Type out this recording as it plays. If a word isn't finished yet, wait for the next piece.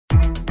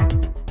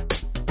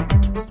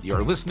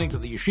You're listening to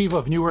the Yeshiva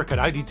of Newark at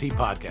IDT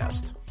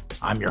podcast.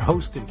 I'm your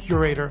host and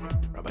curator,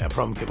 Rabbi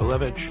Abram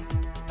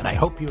Kibalevich, and I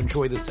hope you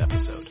enjoy this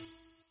episode.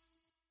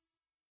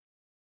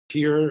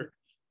 Here,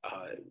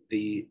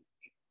 the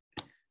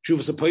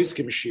Shuvas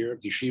HaPoskim Shir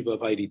of the Yeshiva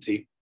of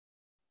IDT,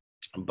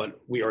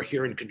 but we are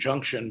here in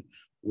conjunction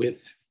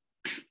with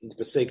the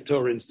Pesach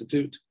Torah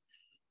Institute,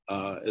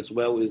 as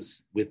well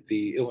as with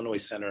the Illinois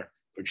Center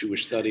for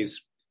Jewish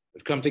Studies.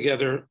 We've come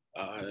together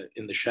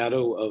in the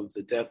shadow of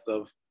the death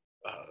of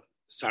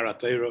Sarah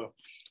Torah,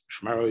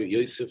 Shmaro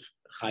Yosef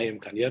Chaim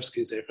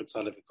Kanievsky, Zecher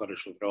Tzaddik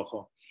V'Kodesh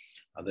Livrocha,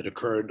 that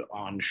occurred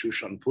on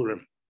Shushan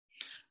Purim.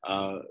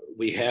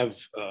 We have,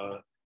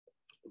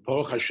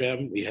 Baruch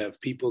Hashem, we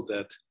have people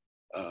that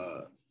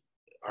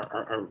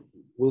are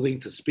willing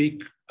to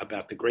speak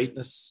about the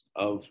greatness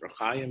of Reb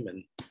Chaim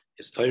and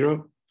his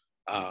Torah.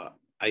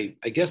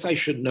 I guess I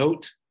should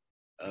note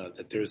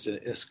that there's a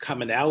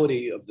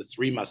commonality of the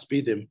three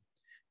Maspidim,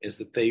 is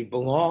that they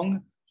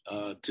belong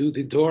to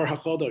the Dor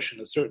HaChodosh in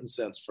a certain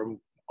sense from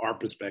our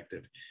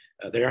perspective.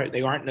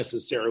 They aren't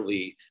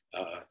necessarily,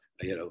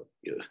 Klei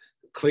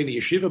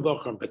Yeshiva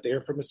Bochum, but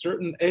they're from a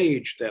certain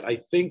age that I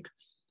think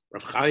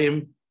Reb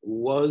Chaim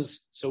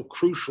was so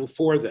crucial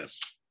for them.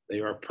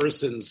 They are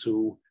persons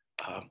who,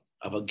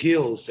 of a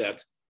guild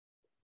that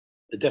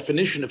the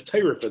definition of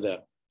Torah for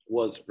them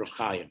was Reb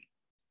Chaim.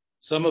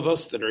 Some of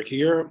us that are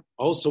here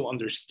also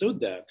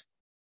understood that,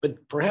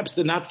 but perhaps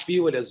did not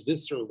feel it as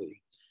viscerally,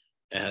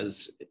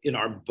 as in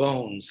our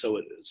bones,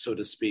 so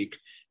to speak,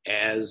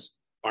 as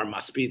our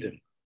maspidim.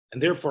 And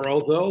therefore,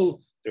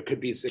 although there could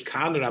be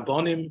Zikan and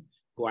Rabbonim,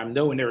 who I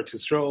know in Eretz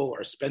Yisrael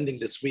are spending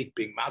this week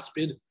being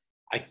maspid,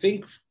 I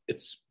think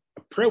it's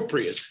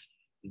appropriate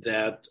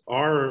that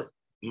our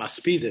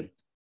maspidim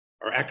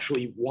are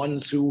actually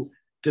ones who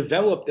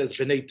developed as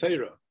B'nai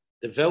Torah,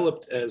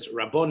 developed as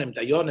Rabbonim,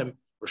 Dayanim,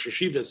 Rosh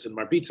Hashivas, and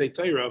Marbitzei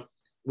Torah,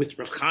 with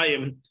Reb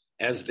Chaim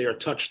as their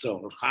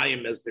touchstone, Reb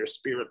Chaim as their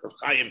spirit, Reb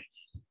Chaim.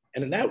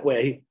 And in that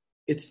way,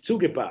 it's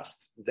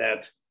zugepasst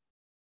that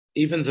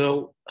even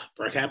though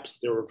perhaps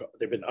there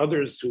have been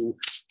others who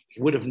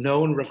would have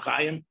known Reb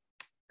Chaim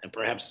and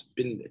perhaps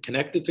been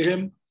connected to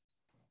him,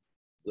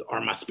 our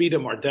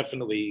Maspidim are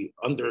definitely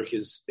under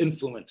his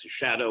influence, his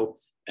shadow,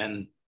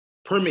 and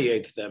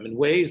permeates them in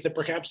ways that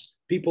perhaps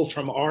people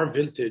from our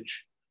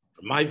vintage,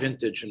 from my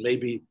vintage, and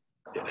maybe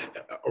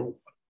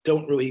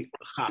don't really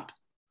chop.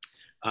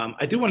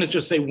 I do want to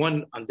just say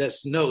one on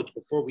this note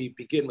before we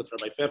begin with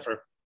Rabbi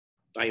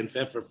Bayan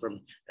Pfeffer from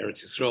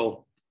Eretz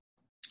Yisrael,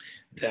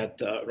 that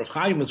Reb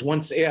Chaim was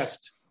once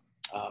asked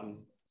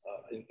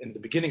in the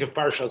beginning of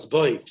Parshas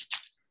Bo. In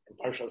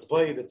Parshas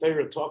Bo, the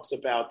Torah talks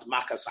about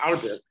Makas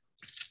Arbe,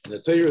 and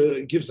the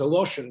Torah gives a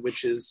loshon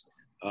which is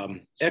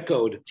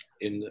echoed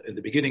in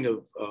the beginning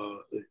of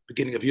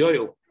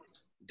Yoel,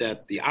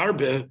 that the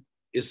Arbe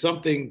is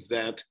something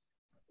that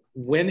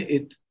when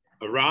it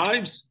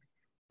arrives,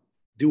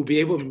 they will be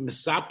able to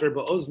misaper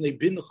ba'oznei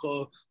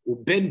bincha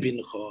uben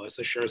bincha as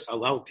asher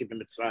salalti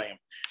b'Mitzrayim.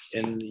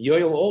 And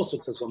Yoel also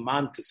says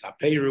 "Vaman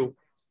tisaperu."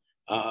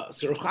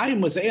 So Reb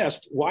Chaim was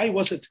asked, why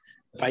was it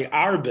by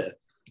Arbe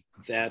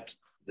that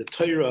the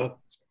Torah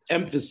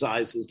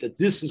emphasizes that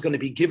this is going to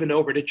be given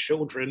over to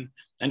children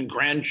and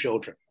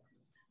grandchildren?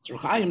 So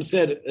Reb Chaim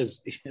said,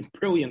 as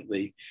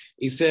brilliantly,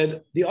 he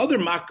said the other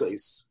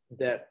makkos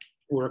that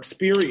were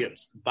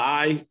experienced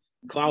by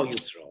Klal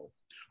Yisrael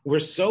were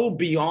so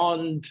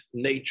beyond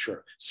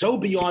nature, so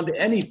beyond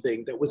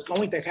anything that was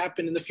going to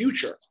happen in the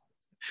future,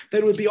 that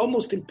it would be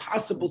almost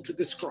impossible to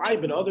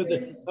describe it other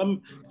than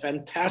some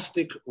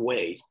fantastic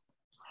way.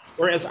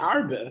 Whereas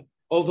Arbe,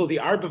 although the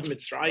Arbe of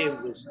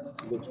Mitzrayim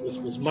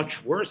was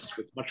much worse,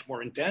 was much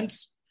more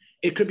intense,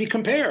 it could be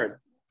compared.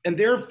 And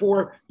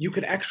therefore, you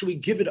could actually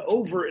give it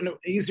over in an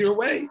easier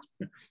way,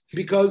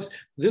 because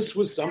this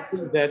was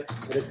something that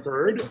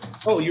occurred.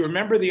 Oh, you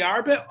remember the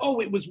Arbe?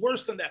 Oh, it was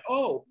worse than that.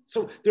 Oh,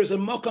 so there's a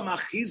mokam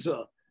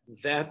achiza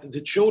that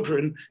the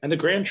children and the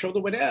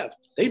grandchildren would have.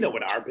 They know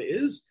what Arbe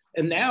is.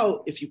 And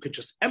now, if you could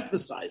just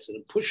emphasize it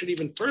and push it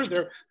even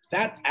further,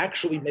 that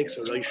actually makes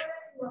a relation.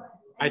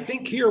 I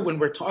think here, when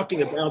we're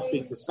talking about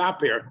the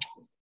Saper,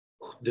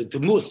 the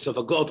demus of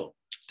a Godel,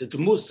 the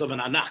demus of an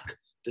Anak,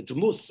 the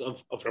demus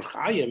of Reb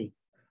Chaim,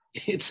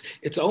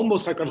 it's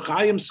almost like Reb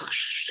Chaim's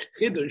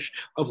chiddush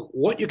of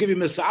what you can be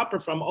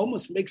misaper from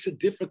almost makes it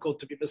difficult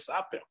to be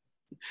misaper.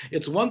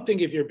 It's one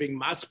thing if you're being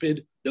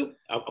maspid,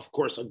 of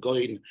course, a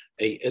goyin,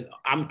 an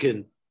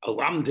amkin, a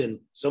lamdin,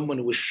 someone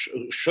who was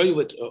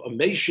shoylet, a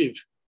meishiv.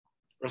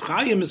 Reb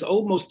Chaim is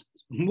almost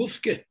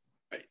mufke.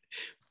 Right?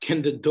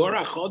 Can the Dor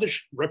HaChodosh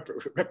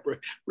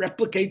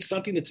replicate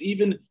something that's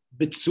even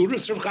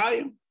bitzuras Reb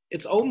Chaim?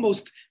 It's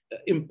almost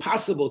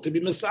impossible to be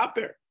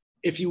misaper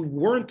if you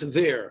weren't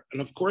there. And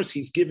of course,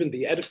 he's given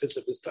the edifice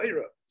of his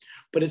Torah,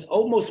 but it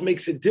almost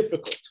makes it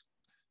difficult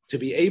to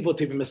be able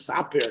to be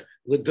misaper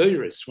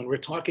l'doiris when we're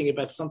talking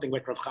about something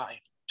like Reb Chaim.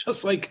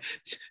 Just like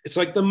it's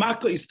like the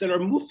makkos that are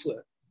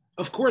mufla.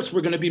 Of course,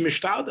 we're going to be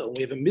mishtadel.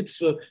 We have a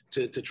mitzvah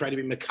to try to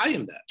be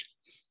mekayim that,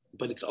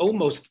 but it's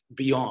almost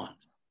beyond,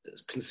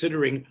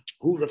 considering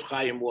who Reb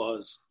Chaim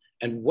was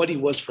and what he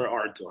was for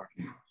our door.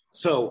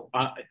 So,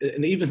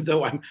 and even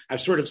though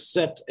I've sort of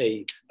set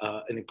an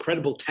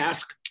incredible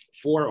task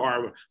for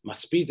our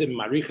Maspidim,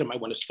 Marichim, I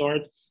want to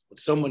start with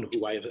someone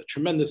who I have a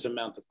tremendous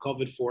amount of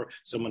kavod for,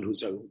 someone who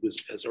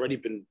has already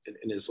been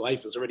in his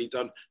life, has already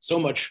done so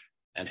much,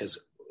 and has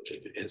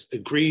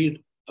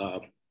agreed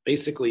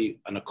basically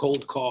on a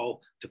cold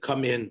call to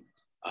come in.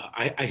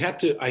 I had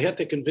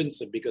to convince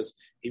him because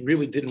he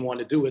really didn't want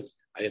to do it.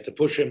 I had to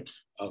push him.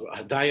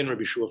 Dayan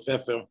Rabbi Shua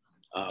Pfeffer,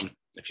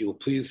 if you will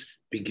please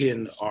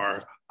begin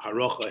our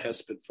Harocha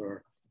Hesped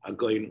for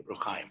Hagoyin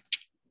Rochaim.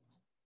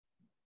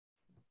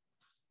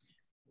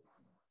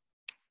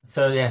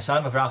 So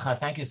Shalom Avracha,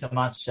 thank you so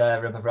much,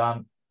 Rav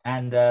Avram.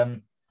 And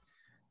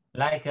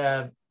like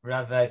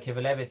Rav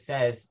Kivelevitz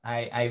says,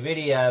 I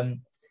really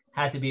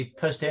had to be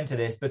pushed into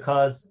this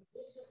because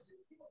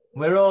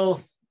we're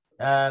all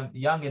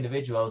young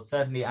individuals.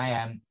 Certainly I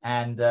am.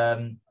 And,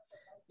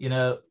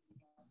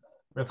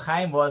 Reb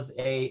Chaim was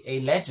a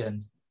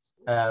legend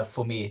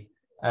for me,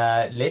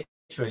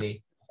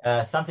 literally.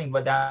 Something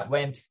that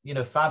went,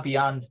 far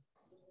beyond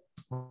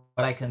what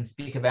I can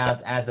speak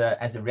about as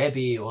a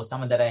Rebbe or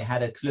someone that I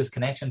had a close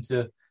connection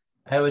to.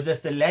 It was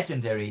just a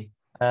legendary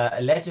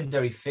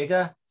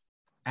figure,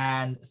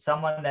 and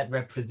someone that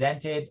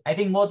represented, I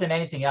think more than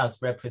anything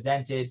else,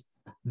 represented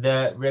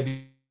the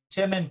Rebbe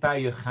Shimon Bar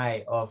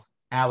Yochai of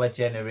our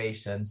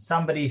generation.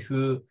 Somebody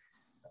who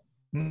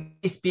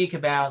we speak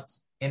about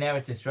in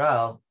Eretz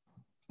Israel.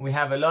 We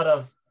have a lot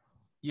of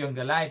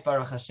Yungalite,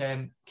 Baruch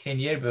Hashem, Ken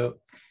Yirbu,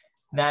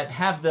 that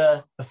have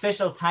the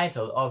official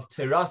title of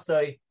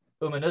Torasoi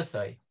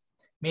Umanusoi,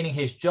 meaning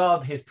his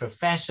job, his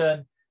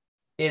profession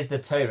is the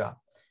Torah.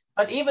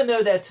 But even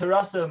though they're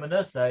Torasoi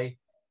Umanusoi,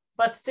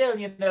 but still,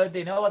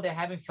 they know what they're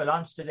having for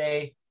lunch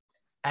today,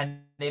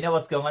 and they know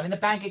what's going on in the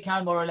bank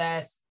account, more or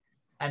less,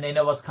 and they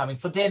know what's coming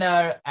for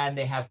dinner, and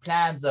they have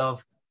plans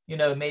of,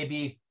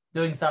 maybe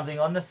doing something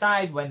on the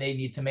side when they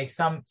need to make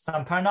some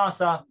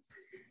parnasa.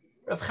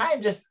 Rav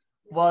Chaim just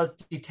was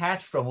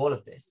detached from all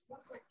of this.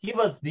 He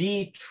was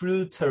the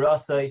true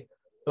Torasoi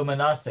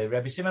Umanasoi.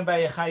 Rabbi Shimon Bar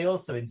Yochai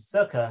also in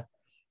Sukkah,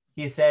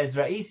 he says,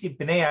 Ra'isi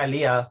b'nei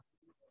aliyah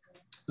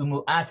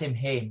umu'atim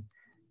heim.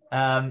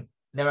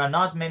 There are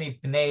not many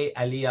b'nei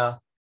aliyah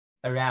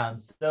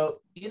around.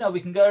 So, we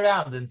can go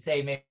around and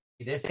say, maybe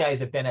this guy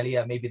is a ben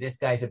aliyah, maybe this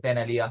guy is a ben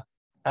aliyah.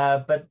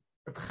 But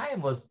Reb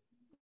Chaim was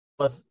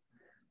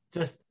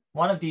just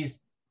one of these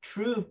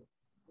true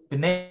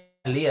b'nei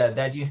aliyah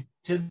that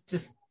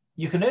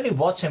you can only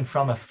watch him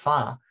from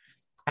afar.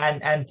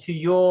 And to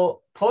your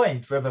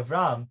point, Reb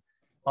Avram,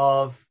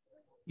 of,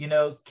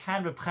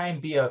 can Reb Chaim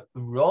be a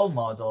role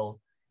model?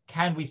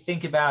 Can we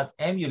think about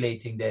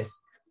emulating this?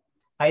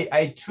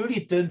 I truly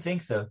don't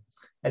think so.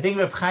 I think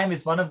Reb Chaim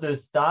is one of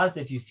those stars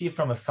that you see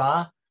from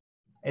afar.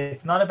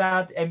 It's not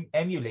about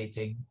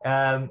emulating.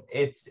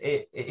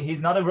 He's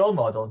not a role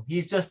model.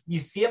 He's just, you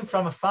see him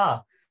from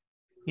afar.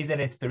 He's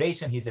an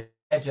inspiration. He's a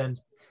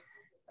legend.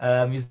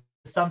 He's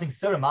something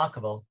so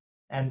remarkable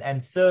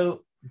and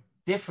so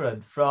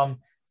different from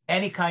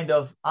any kind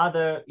of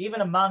other,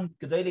 even among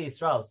Gedolei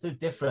Israel, so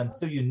different,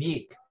 so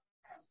unique.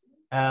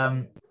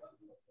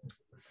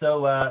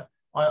 So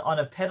on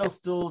a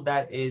pedestal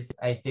that is,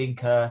 I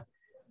think,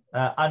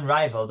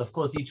 unrivaled. Of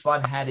course, each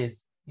one had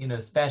his,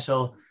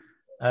 special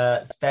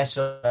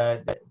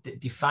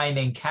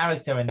defining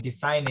character and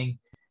defining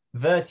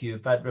virtue.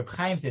 But Reb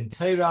Chaim's in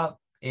Torah,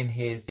 in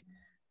his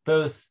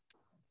both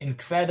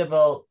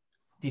incredible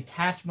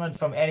detachment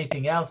from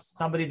anything else,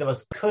 somebody that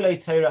was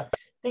kulei Torah. I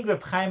think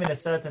Reb Chaim, in a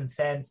certain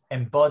sense,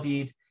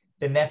 embodied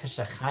the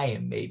Nefesh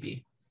HaChaim,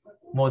 maybe,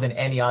 more than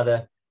any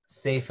other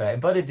sefer,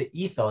 embodied the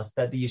ethos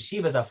that the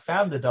yeshivas are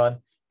founded on.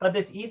 But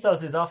this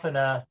ethos is often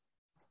a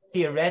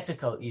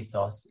theoretical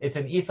ethos. It's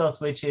an ethos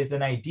which is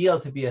an ideal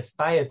to be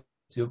aspired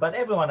to, but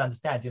everyone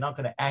understands you're not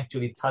going to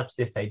actually touch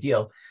this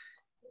ideal.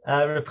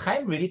 Reb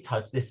Chaim really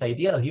touched this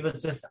ideal. He was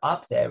just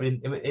up there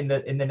in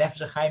the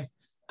Nefesh HaChaim's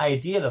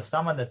ideal of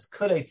someone that's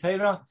kulei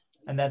Torah,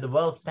 and that the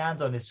world stands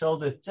on his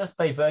shoulders just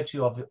by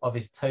virtue of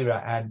his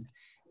Torah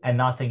and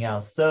nothing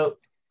else. So,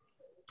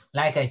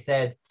 like I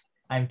said,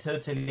 I'm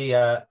totally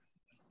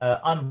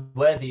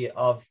unworthy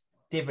of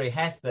Divrei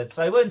Hesped.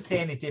 So I won't say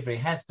any Divrei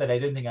Hesped. I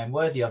don't think I'm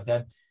worthy of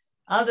them.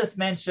 I'll just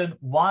mention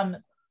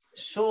one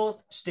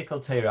short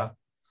shtickle Torah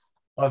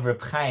of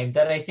Reb Chaim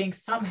that I think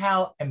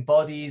somehow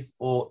embodies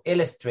or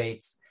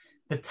illustrates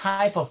the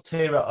type of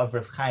Torah of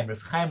Reb Chaim.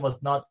 Reb Chaim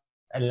was not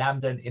a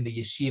lamdan in the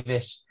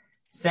yeshivish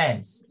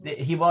sense.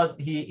 He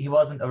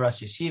wasn't a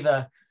Rosh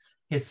Yeshiva.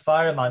 His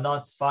Sfarim are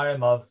not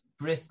Sfarim of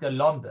brisker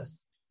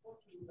lomdus.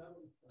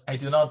 I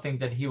do not think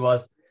that he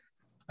was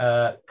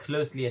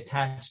closely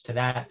attached to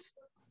that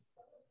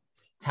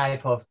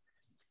type of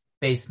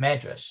base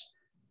medrash.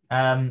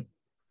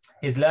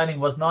 His learning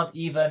was not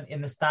even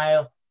in the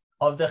style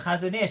of the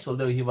Chazon Ish,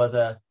 although he was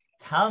a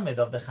Talmud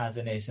of the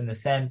Chazon Ish in the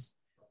sense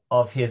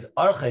of his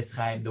Orchos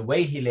Chaim, the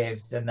way he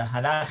lived, and the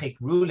halachic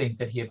rulings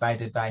that he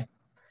abided by.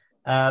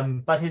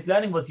 But his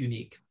learning was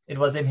unique. It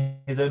was in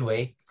his own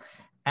way.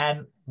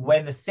 And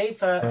when the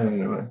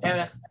Sefer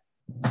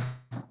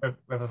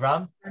Rav Rav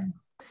Avram.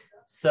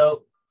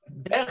 So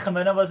Derech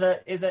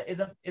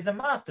Emunah is a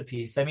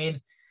masterpiece. I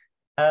mean,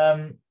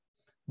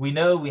 we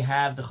know we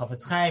have the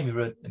Chofetz Chaim, we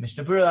wrote the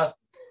Mishnah Berurah.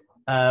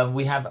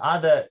 We have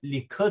other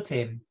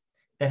likutim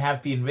that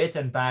have been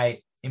written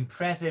by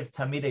impressive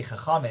Talmidei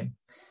Chachamim.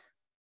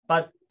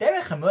 But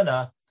Derech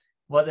Emunah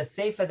was a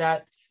sefer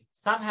that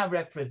somehow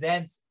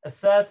represents a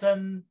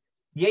certain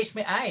yesh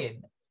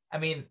me'ayin. I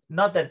mean,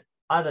 not that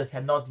others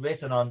had not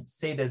written on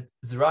Seder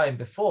Zerayim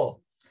before,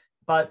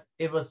 but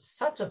it was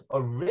such an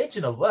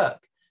original work,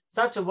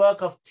 such a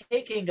work of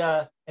taking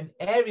an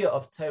area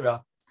of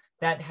Torah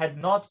that had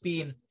not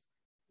been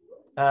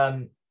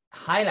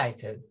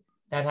highlighted,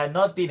 that had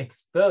not been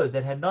exposed,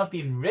 that had not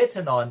been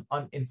written on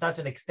in such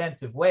an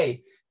extensive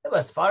way. There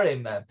was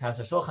Sfarim,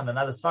 Pastor Shulchan and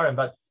other Sfarim,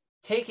 but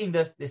taking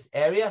this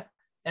area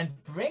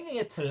and bringing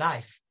it to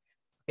life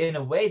in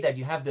a way that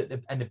you have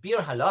the Bir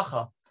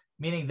Halacha,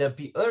 meaning the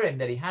Biurim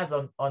that he has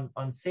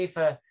on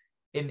Sefer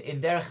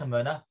in Derech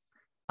Emunah,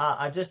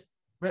 are just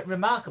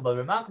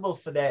remarkable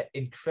for their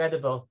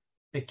incredible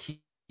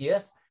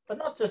Bekiyas, but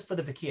not just for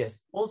the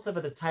Bekiyas, also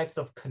for the types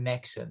of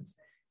connections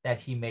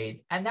that he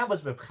made. And that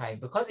was Reb Chaim.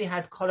 Because he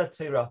had Kol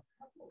HaTorah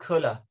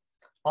Kula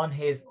on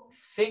his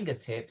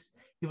fingertips,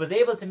 he was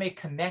able to make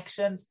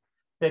connections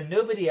that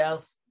nobody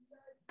else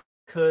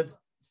could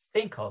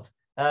think of.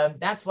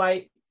 That's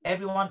why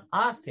everyone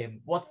asked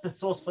him, what's the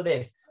source for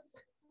this?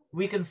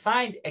 We can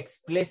find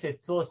explicit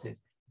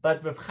sources,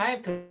 but Reb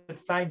Chaim could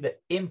find the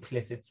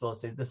implicit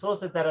sources, the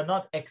sources that are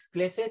not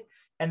explicit,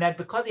 and that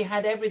because he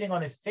had everything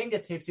on his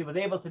fingertips, he was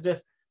able to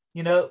just,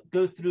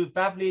 go through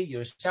Bavli,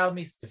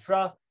 Yerushalmi,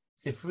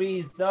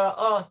 Sifri,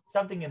 Zohar,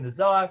 something in the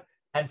Zohar,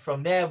 and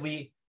from there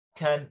we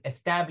can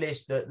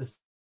establish the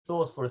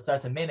source for a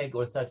certain minig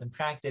or a certain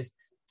practice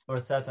or a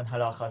certain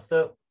halacha.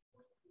 So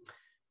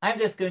I'm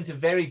just going to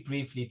very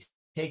briefly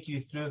take you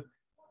through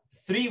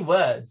 3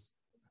 words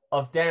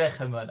of Derech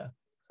Emunah,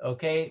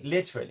 okay,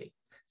 literally.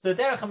 So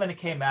Derech Emunah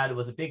came out, it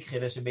was a big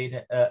chiddush, it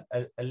made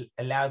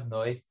a loud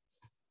noise.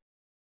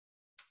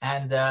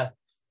 And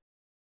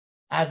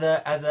as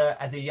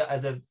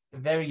a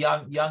very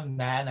young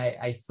man,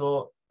 I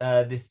saw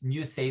this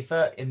new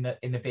sefer in the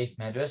Beis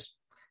Medrash,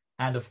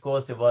 and of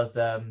course it was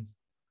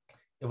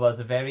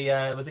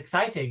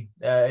exciting,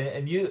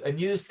 a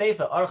new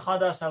sefer, Or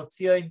Chadash Al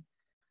Tzion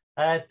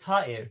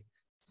Ta'ir.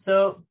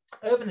 So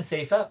I opened the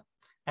sefer,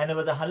 and there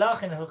was a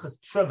halach in Hilchos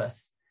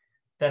Trumas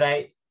that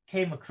I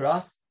came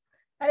across,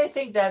 and I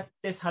think that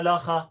this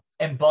halacha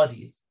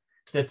embodies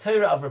the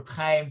Torah of Reb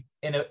Chaim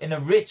in a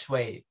rich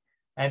way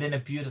and in a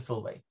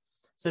beautiful way.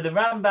 So the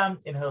Rambam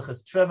in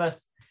Hilchos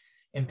Trumas,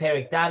 in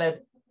Perek Daled,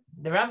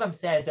 the Rambam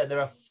says that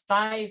there are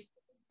 5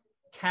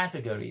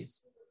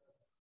 categories,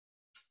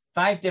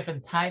 5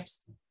 different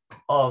types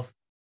of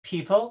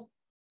people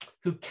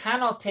who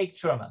cannot take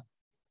truma.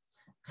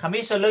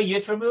 Chamisha lo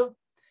yitramu,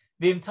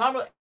 v'im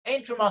tarmu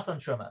ein trumas on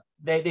truma.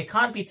 They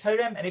can't be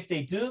terem, and if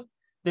they do,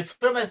 the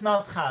truma is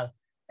not chal.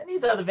 And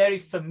these are the very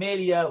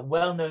familiar,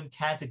 well-known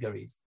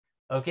categories.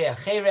 Okay,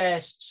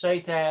 acheresh,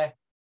 shoiter,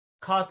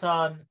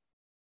 katan,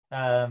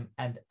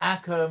 and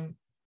akum.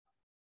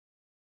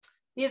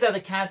 These are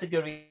the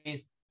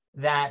categories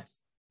that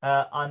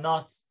are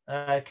not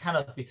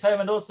cannot be terem,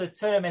 and also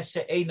terem es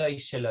she'enoi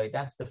sheloi.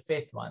 That's the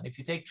 5th one. If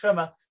you take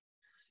truma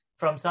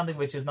from something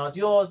which is not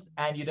yours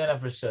and you don't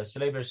have rishus,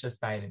 sheloi b'rishus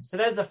b'ayim. So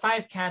there's the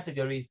 5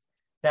 categories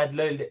that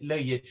lo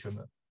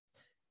yitramu.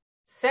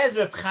 Says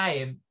Reb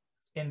Chaim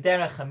in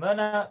Derech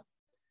Emunah,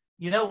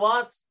 you know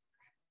what?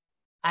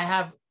 I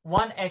have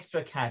one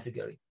extra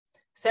category.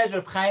 Says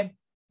Reb Chaim,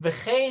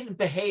 v'chein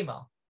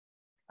behema.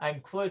 I'm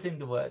quoting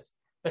the words.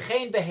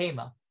 V'chein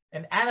behema.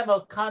 An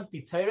animal can't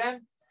be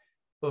terem.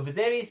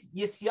 Uvzeris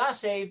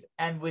yisyashev,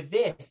 and with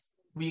this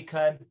we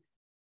can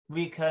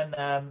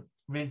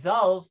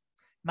resolve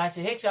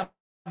mashehiksha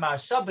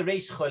marsha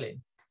b'reish cholin.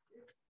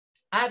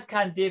 Ad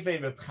kan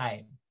divrei Reb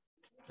Chaim.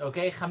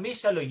 Okay,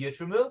 chamisha lo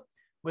yutrumu,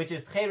 which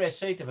is cheresh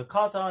shoiter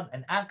v'katan,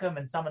 an akum,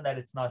 and someone that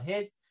it's not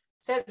his.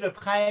 Says Reb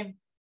Chaim,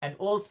 and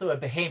also a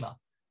behema.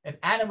 An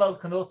animal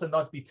can also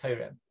not be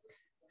terem.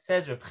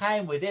 Says Reb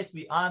Chaim, with this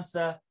we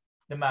answer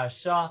the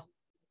marsha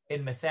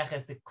in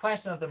Maseches, the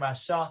question of the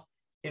marsha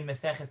in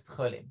Maseches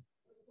Chulin.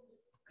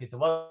 Okay, so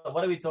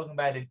what are we talking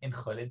about in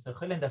Chulin? So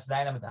Chulin Daf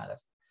Zayin Amud Aleph.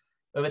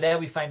 Over there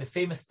we find the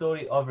famous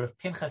story of Rav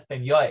Pinchas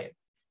ben Yair.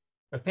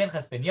 Rav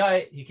Pinchas ben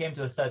Yair, he came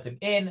to a certain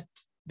inn.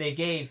 They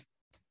gave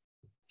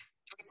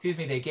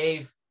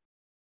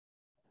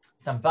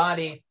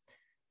somebody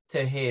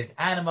to his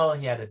animal.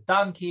 He had a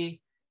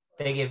donkey.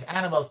 They gave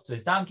animals to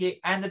his donkey,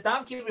 and the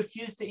donkey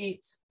refused to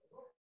eat.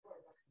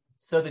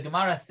 So the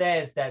Gemara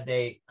says that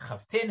they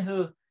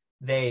chavtinhu,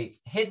 they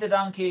hid the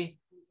donkey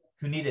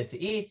who needed to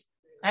eat,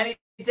 and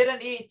he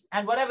didn't eat,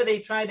 and whatever they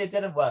tried, it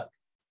didn't work.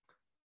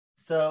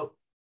 So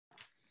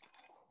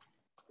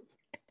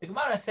the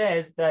Gemara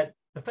says that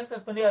the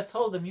Pinchas ben Yair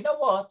told them, you know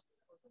what?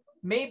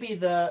 Maybe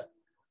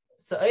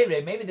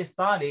maybe this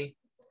body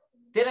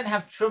didn't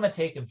have truma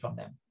taken from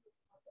them.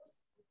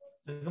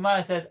 So the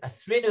Gemara says,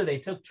 Asrinu, they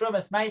took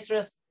trumas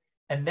maestras,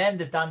 and then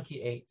the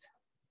donkey ate.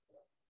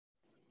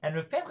 And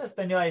Rav Pinchas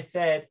ben Yoai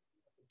said,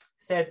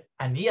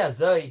 Ani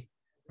azoi,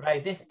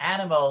 right, this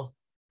animal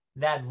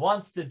that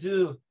wants to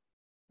do,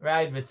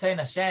 right, Ritzayin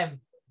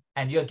Hashem,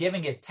 and you're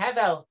giving it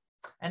tevel.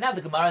 And now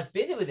the Gemara is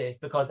busy with this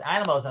because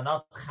animals are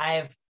not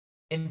chayiv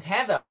in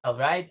tevel,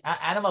 right?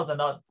 Animals are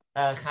not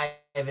chayiv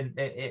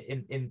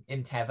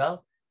in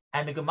tevel.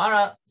 And the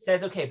Gemara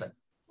says, okay, but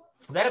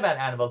forget about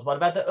animals. What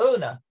about the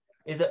owner?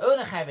 Is the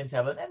owner chayiv in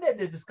tevel? And there's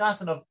a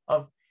discussion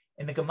of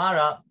in the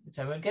Gemara, which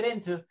I won't get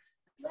into.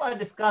 The Gemara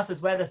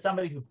discusses whether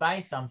somebody who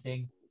buys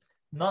something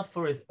not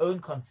for his own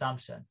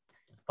consumption,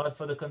 but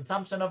for the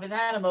consumption of his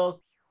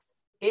animals,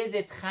 is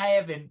it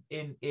chayiv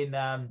in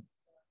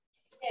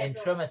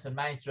Trumas and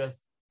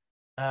Maestras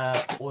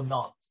or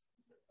not?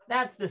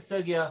 That's the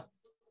sugya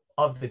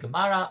of the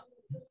Gemara.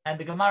 And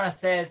the Gemara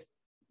says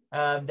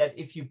that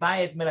if you buy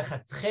it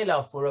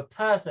melechatchila for a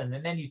person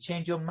and then you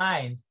change your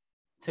mind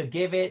to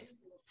give it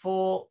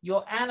for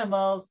your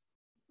animals,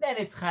 then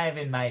it's chayiv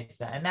in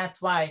Maisa. And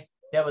that's why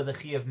there was a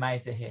chayiv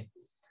Maisa here.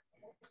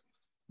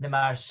 The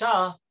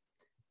Maharsha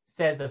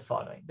says the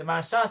following. The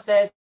Maharsha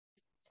says,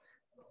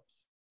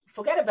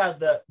 forget about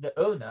the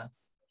owner,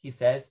 he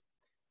says,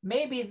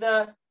 maybe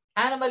the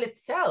animal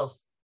itself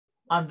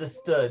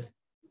understood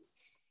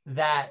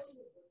that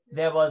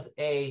there was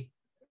a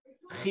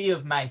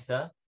chiyuv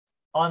ma'isa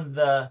on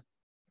the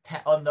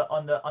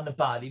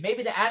body.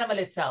 Maybe the animal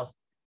itself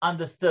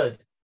understood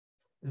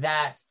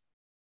that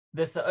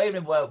the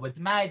sa'orim were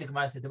d'mai. The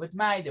Gemara said they were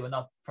d'mai. They were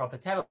not proper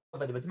tevel,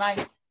 but they were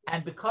d'mai.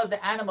 And because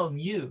the animal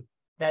knew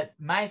that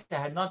ma'isa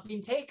had not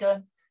been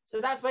taken, so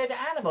that's why the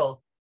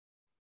animal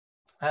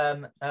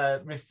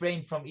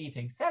refrained from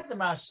eating. Says the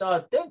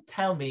Maharsha, don't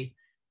tell me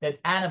that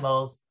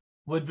animals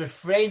would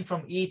refrain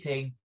from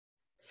eating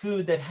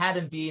food that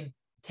hadn't been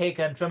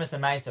taken Trumas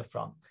and Maisa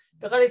from.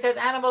 Because he says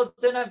animals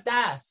don't have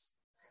das.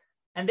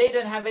 And they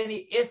don't have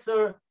any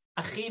Isur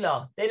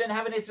Achila. They don't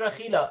have an Isur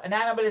Achila. An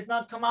animal is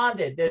not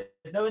commanded.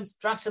 There's no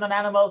instruction on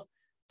animals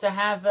to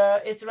have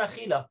Isur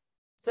Achila.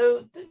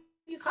 So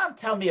you can't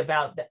tell me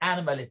about the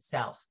animal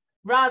itself.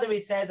 Rather, he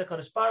says,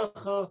 HaKadosh Baruch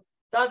Hu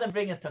doesn't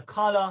bring a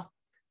takala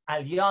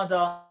al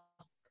yada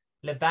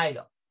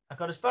lebaila.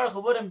 HaKadosh Baruch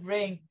Hu wouldn't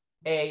bring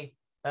a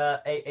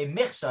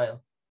michshel,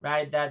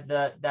 right? That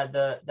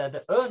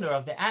the owner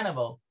of the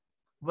animal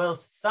will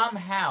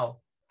somehow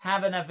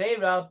have an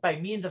avera by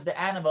means of the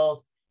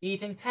animals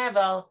eating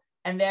tevel,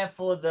 and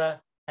therefore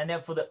the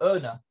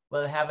owner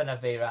will have an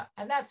avera,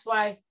 and that's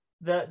why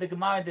the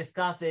Gemara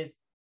discusses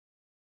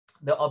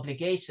the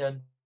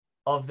obligation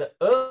of the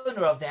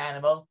owner of the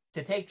animal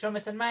to take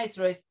trumas and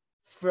maasros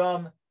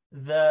from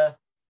the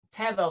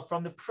tevel,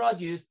 from the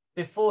produce,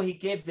 before he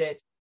gives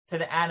it to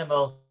the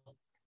animal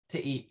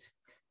to eat.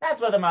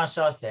 That's what the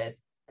Maharsha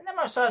says. And the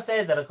Maharsha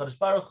says that HaKadosh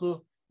Baruch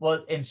Hu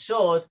was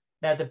ensured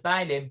that the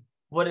Bailim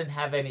wouldn't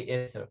have any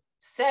Isser.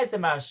 Says the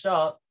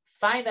Maharsha,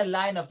 final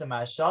line of the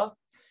Maharsha,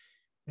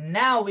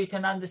 now we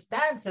can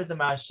understand, says the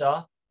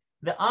Maharsha,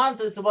 the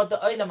answer to what the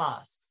Olam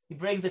asks. He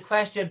brings a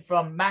question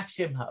from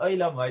Makshim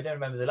HaOlam, or I don't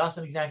remember the last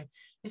one exactly.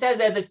 He says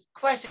there's a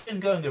question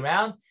going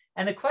around,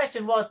 and the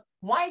question was,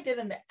 why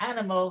didn't the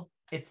animal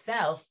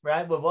itself,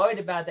 right, we're worried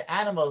about the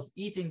animals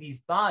eating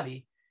these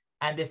barley,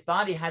 and this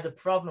barley has a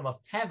problem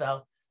of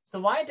tevel, so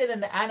why didn't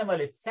the animal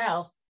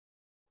itself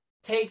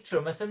take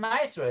trumas and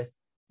maasros?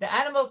 The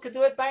animal could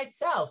do it by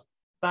itself,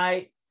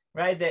 that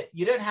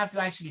you don't have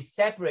to actually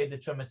separate the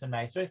trumas and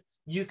maasros.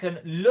 You can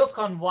look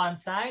on one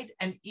side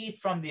and eat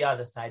from the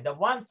other side. The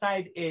one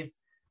side is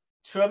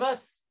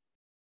trumas,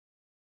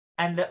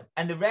 and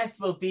the rest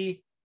will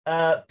be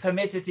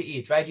permitted to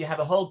eat, right? You have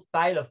a whole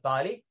pile of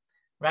barley,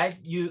 right?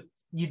 You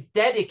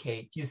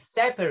dedicate, you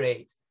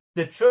separate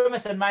the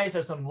trumas and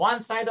maasros on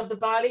one side of the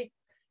barley,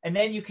 and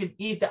then you can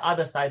eat the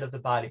other side of the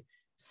barley.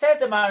 Says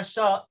the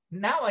Maharsha,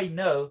 now I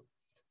know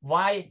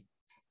why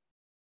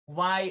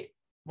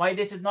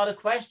this is not a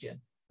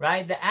question,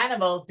 right? The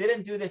animal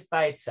didn't do this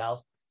by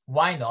itself.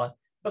 Why not?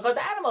 Because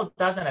the animal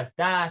doesn't have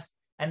das,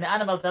 and the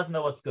animal doesn't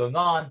know what's going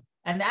on,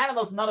 and the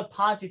animal's not a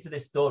party to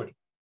this story.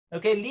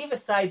 Okay, leave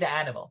aside the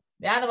animal.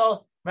 The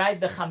animal, right,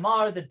 the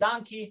chamar, the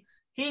donkey,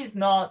 he's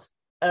not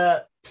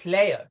a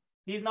player.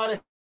 He's not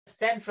a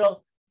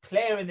central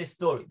player in this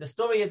story. The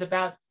story is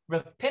about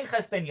Rav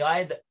Pinchas ben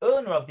Yoai, the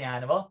owner of the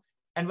animal,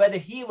 and whether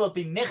he will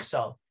be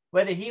nichshal,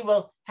 whether he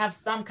will have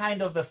some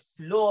kind of a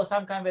flaw,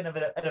 some kind of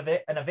an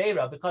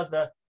avera, because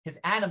his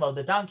animal,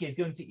 the donkey, is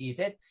going to eat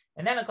it.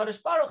 And then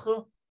HaKadosh Baruch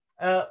Hu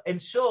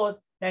ensured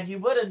that he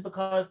wouldn't,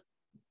 because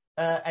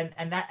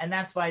and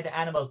that's why the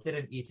animal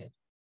didn't eat it.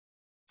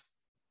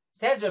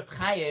 Says Reb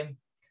Chaim,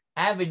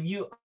 I have a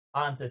new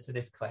answer to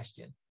this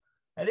question.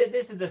 And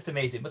this is just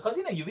amazing, because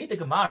you read the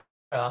Gemara,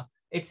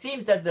 it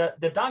seems that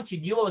the donkey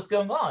knew what was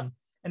going on.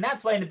 And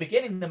that's why in the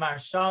beginning the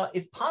Maharsha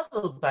is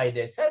puzzled by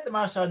this. Says the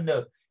Maharsha,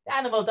 no, the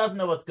animal doesn't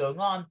know what's going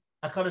on.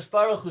 HaKadosh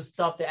Baruch Hu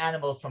stopped the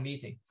animal from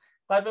eating.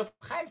 But Reb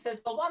Chaim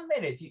says, well, 1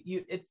 minute,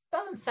 it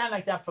doesn't sound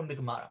like that from the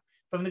Gemara.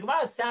 From the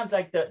Gemara, it sounds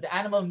like the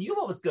animal knew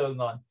what was going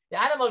on.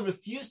 The animal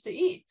refused to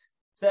eat.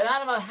 So the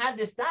animal had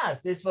this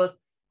task. This was,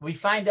 we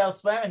find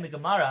elsewhere in the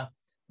Gemara,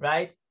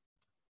 right?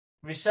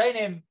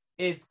 Rishonim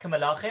is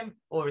Kamalachim,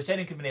 or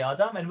Rishonim Kibnei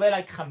Adam, and we're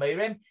like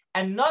Chamerim,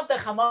 and not the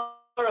Chamor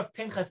of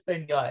Pinchas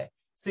ben Yair.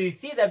 So you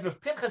see that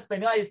with Pinchas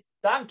ben Yair's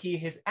donkey,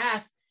 his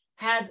ass,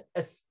 had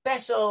a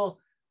special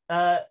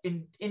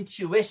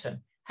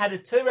intuition, had a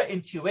Torah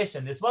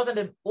intuition. This wasn't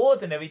an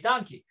ordinary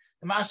donkey.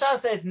 The Maharshal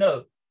says,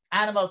 no,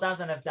 animal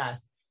doesn't have that.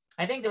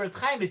 I think the Reb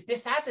Chaim is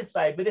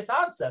dissatisfied with this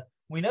answer.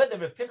 We know that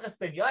Rav Pinchas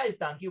ben Yair's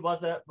donkey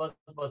was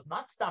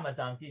not stam a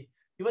donkey,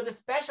 he was a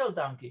special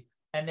donkey.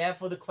 And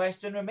therefore the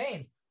question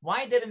remains,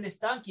 why didn't this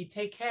donkey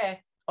take care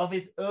of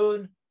his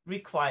own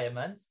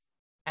requirements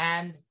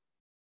and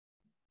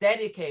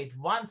dedicate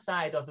one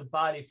side of the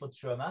body for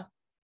truma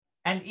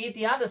and eat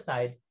the other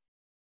side?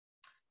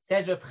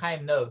 Says Reb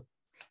Chaim, no.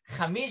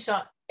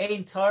 Chamisha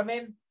ein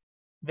tarmim,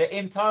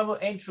 ve'im tarmu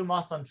ein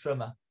trumas on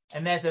truma.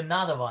 And there's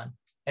another one,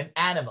 an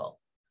animal.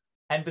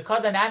 And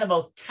because an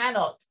animal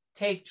cannot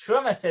take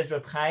truma, says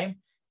Reb Chaim,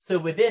 so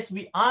with this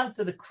we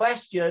answer the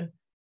question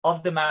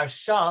of the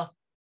Maharsha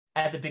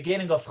at the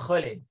beginning of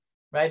Chulin,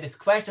 right? This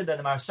question that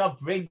the Maharsha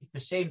brings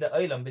b'shem the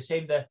olam,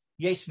 b'shem the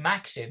yesh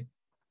makshim,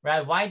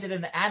 right? Why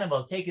didn't the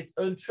animal take its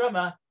own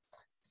truma?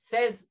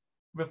 Says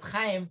Reb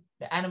Chaim,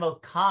 the animal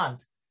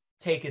can't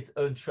take its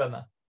own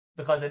truma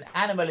because an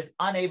animal is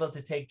unable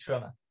to take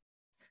truma.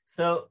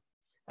 So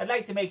I'd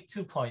like to make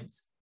 2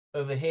 points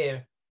over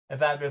here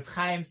about Reb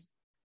Chaim's,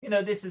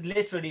 this is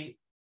literally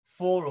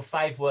 4 or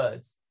 5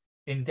 words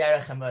in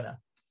Derech Emunah.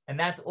 And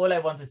that's all I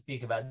want to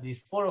speak about,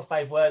 these 4 or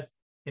 5 words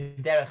in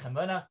Derech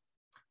Emunah.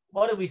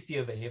 What do we see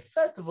over here?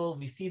 First of all,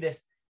 we see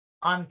this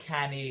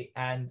uncanny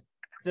and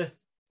just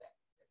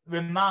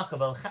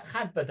remarkable,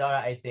 Chad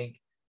Badara, I think,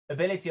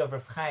 ability of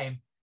Reb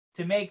Chaim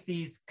to make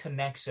these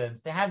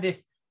connections, to have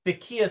this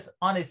Bekias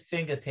on his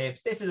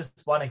fingertips. This is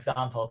just one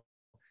example.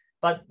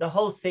 But the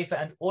whole Sefer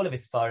and all of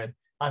his Farim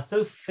are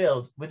so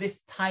filled with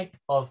this type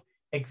of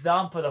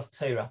example of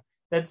Torah,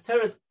 that the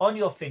Torah is on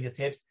your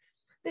fingertips.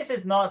 This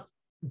is not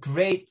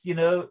great,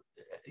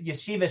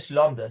 yeshiva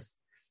shlomdas.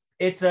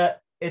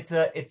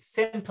 It's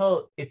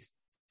simple.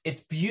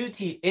 Its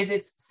beauty is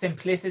its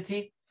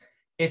simplicity.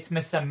 It's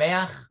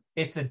mesameach.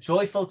 It's a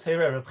joyful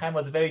Torah. Reb Chaim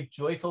was a very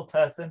joyful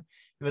person.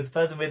 He was a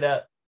person with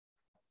a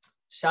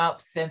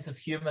sharp sense of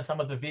humor. Some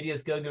of the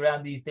videos going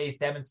around these days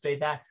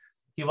demonstrate that.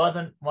 He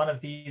wasn't one of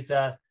these,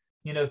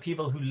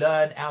 people who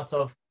learn out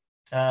of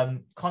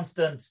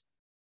constant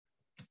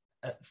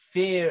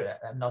fear.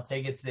 I'm not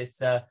saying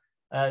it's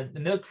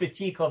no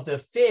critique of the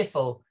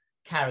fearful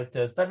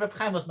characters, but Reb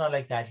Chaim was not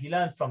like that. He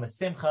learned from a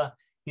simcha.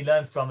 He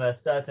learned from a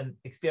certain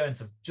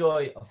experience of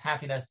joy, of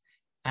happiness,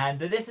 and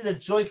this is a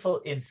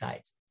joyful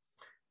insight.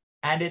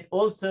 And it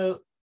also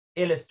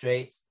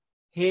illustrates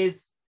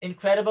his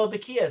incredible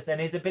bekias and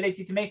his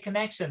ability to make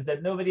connections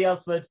that nobody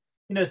else would,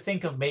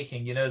 think of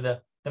making.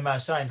 The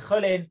Maharsha in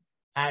Chulin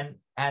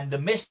and the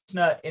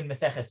Mishnah in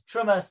Maseches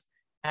Trumas,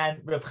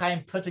 and Reb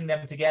Chaim putting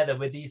them together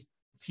with these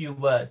few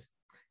words.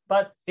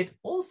 But it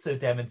also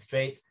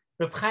demonstrates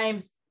Reb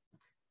Chaim's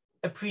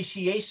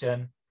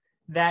appreciation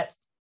that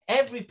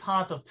every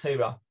part of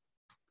Torah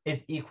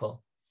is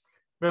equal.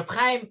 Reb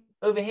Chaim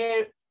over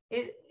here,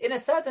 in a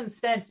certain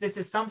sense, this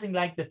is something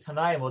like the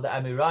Tanaim or the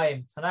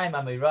Amirayim, Tanaim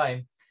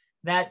Amirayim,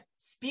 that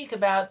speak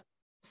about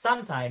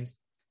sometimes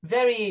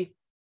very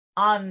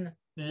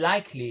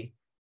unlikely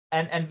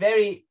and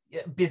very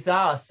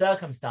bizarre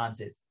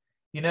circumstances.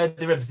 The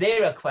Reb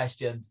Zera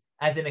questions,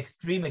 as an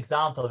extreme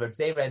example, Reb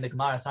Zera in the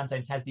Gemara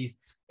sometimes has these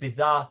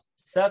bizarre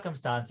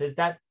circumstances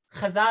that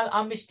Chazal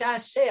are mishtah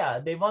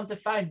shea. They want to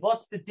find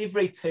what's the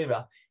divrei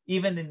Torah,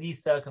 even in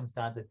these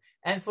circumstances.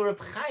 And for Reb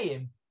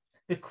Chaim,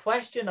 the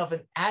question of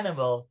an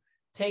animal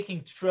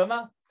taking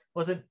truma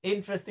was an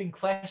interesting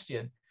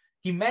question.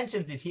 He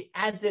mentions it, he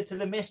adds it to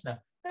the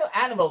Mishnah. No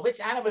animal, which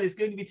animal is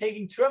going to be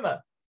taking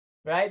truma,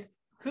 right?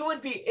 Who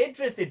would be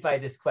interested by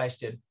this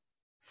question?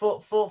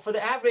 For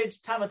the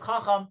average Talmid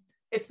Chacham,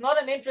 it's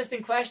not an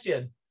interesting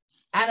question.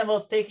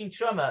 Animals taking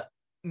truma.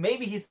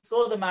 Maybe he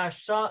saw the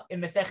Maharsha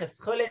in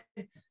Maseches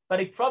Chulin, but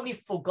he probably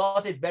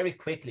forgot it very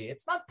quickly.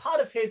 It's not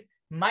part of his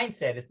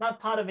mindset. It's not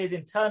part of his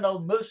internal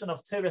motion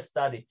of Torah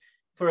study.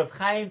 For Reb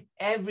Chaim,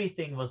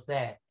 everything was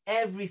there.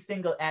 Every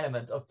single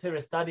element of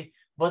Torah study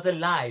was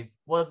alive,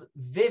 was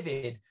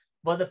vivid,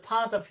 was a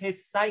part of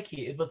his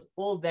psyche. It was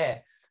all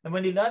there. And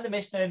when you learn the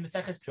Mishnah in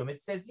Maseches Truma, it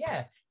says,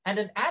 and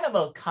an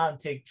animal can't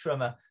take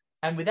Truma.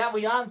 And with that,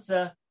 we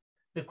answer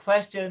the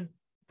question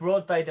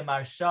brought by the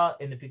Maharsha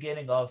in the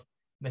beginning of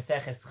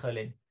Maseches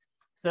Chulin.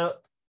 So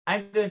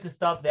I'm going to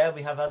stop there.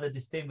 We have other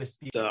distinguished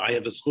speakers. I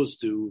have a schus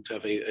to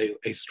have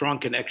a strong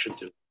connection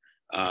to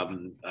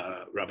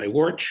Rabbi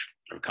Warch,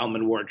 or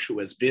Kalman Warch, who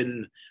has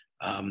been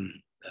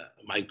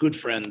my good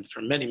friend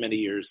for many, many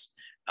years,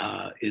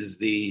 is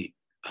the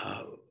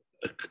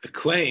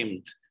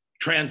acclaimed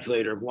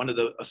translator of one of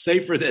a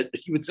sefer that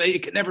he would say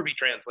it can never be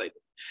translated.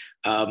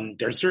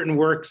 There are certain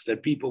works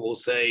that people will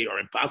say are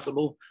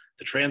impossible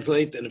to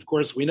translate. And of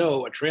course, we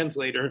know a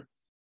translator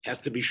has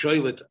to be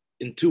shoylet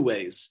in 2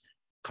 ways: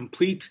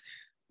 complete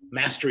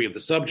mastery of the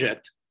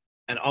subject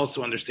and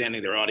also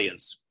understanding their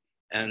audience.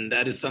 And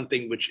that is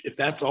something which, if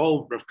that's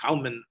all Rav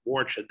Kalman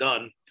Warch had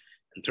done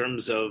in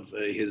terms of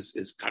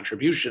his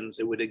contributions,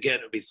 it would again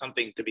be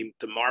something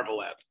to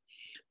marvel at.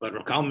 But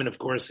Rav Kalman, of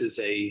course, is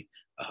a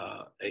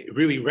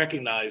really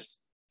recognized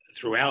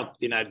throughout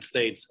the United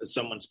States as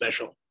someone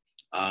special,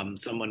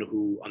 someone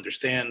who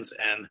understands,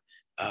 and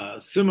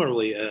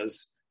similarly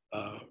as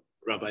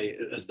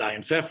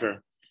Dayan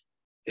Pfeffer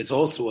is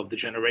also of the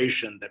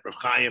generation that Rav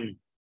Chaim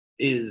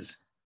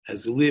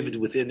has lived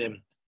within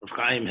him. Rav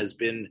Chaim has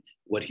been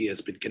what he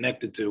has been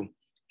connected to,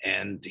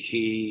 and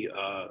he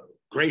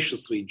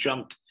graciously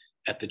jumped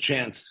at the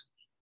chance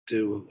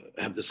to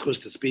have the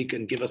schus to speak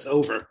and give us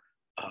over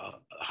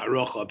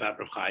harocha about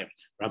Rav Chaim.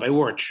 Rabbi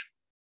Warch.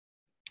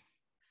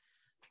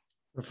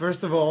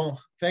 First of all,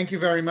 thank you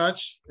very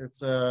much.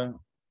 It's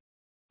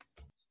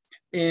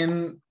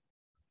in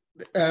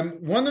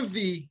one of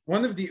the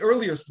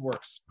earliest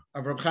works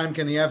of Reb Chaim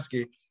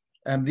Kanievsky,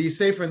 the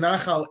Sefer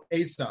Nachal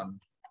Eisan,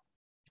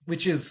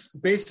 which is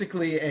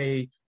basically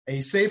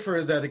a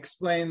sefer that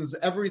explains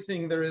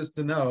everything there is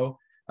to know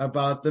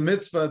about the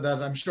mitzvah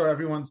that I'm sure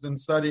everyone's been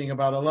studying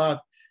about a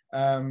lot,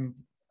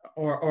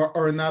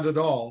 or not at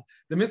all.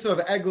 The mitzvah of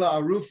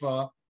Egla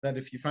Arufa, that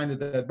if you find a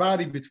dead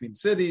body between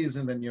cities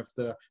and then you have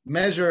to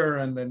measure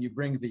and then you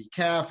bring the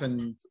calf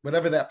and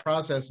whatever that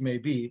process may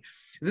be.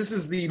 This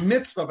is the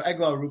mitzvah of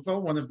Egla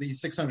Arufa, one of the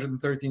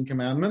 613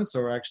 commandments,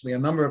 or actually a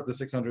number of the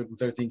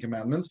 613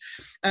 commandments.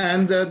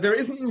 And there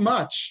isn't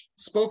much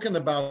spoken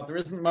about, there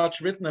isn't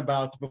much written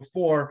about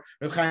before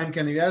Reb Chaim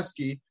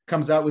Kanievsky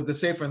comes out with the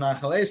Sefer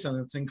Nachal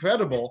Eisan. It's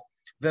incredible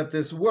that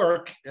this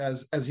work,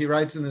 as he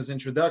writes in his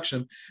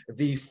introduction,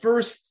 the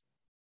first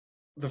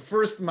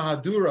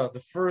Mahadura,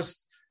 the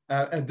first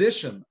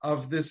edition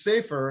of this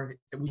Sefer,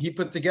 he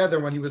put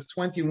together when he was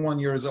 21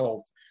 years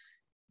old,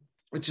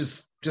 which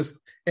is just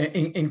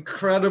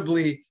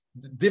incredibly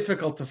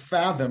difficult to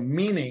fathom,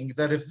 meaning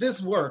that if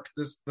this work,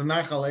 the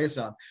Nachal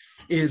Eisan,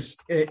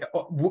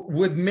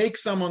 would make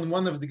someone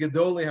one of the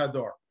Gedolei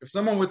Hador. If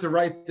someone were to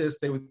write this,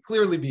 they would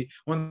clearly be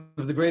one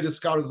of the greatest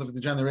scholars of the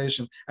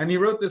generation. And he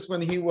wrote this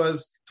when he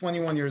was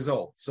 21 years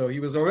old. So he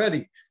was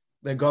already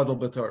the Gadol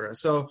B'Torah.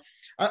 So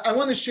I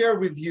want to share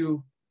with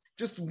you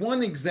just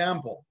one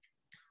example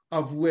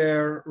of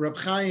where Reb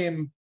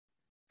Chaim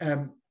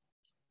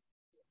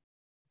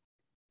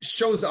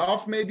shows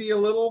off maybe a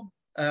little,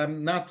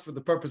 not for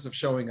the purpose of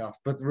showing off,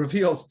 but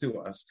reveals to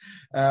us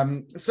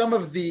some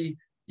of the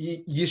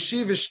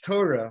yeshivish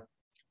Torah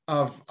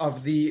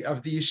of the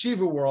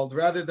yeshiva world,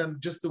 rather than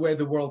just the way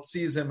the world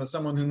sees him as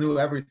someone who knew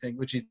everything,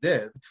 which he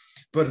did,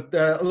 but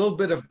a little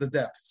bit of the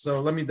depth. So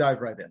let me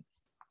dive right in.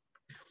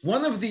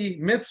 One of the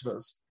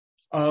mitzvahs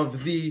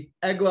of the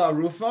Egla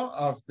Arufa,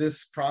 of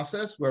this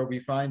process where we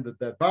find the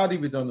dead body,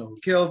 we don't know who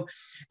killed,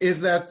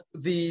 is that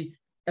the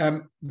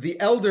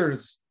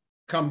elders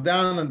come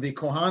down, and the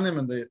Kohanim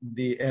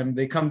and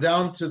they come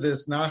down to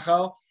this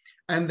Nachal,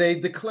 and they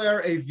declare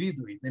a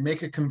vidui. They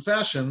make a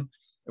confession.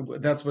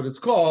 That's what it's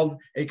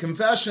called, a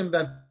confession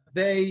that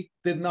they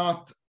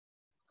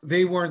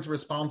weren't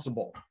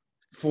responsible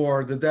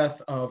for the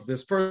death of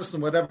this person,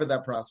 whatever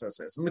that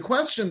process is. And the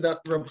question that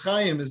Reb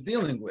Chaim is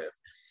dealing with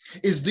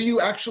is, do you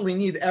actually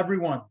need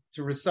everyone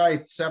to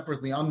recite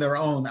separately on their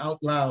own, out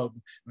loud,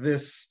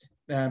 these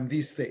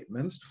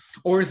statements?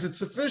 Or is it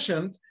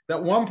sufficient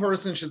that one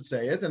person should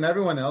say it and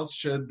everyone else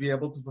should be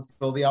able to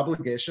fulfill the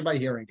obligation by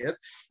hearing it?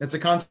 It's a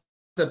concept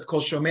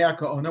called Shomea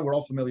Ka'ona, we're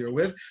all familiar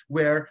with,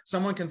 where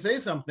someone can say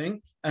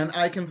something and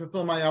I can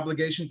fulfill my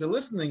obligation to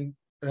listening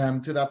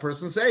to that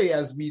person say,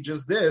 as we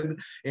just did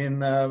in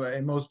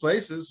most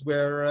places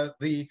where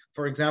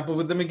for example,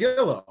 with the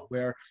Megillah,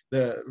 where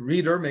the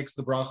reader makes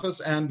the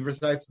brachas and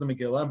recites the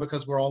Megillah, and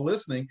because we're all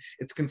listening,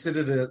 it's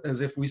considered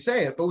as if we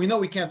say it. But we know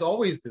we can't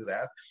always do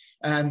that,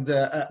 and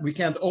we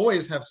can't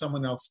always have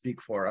someone else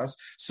speak for us.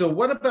 So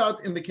what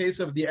about in the case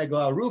of the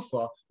Egla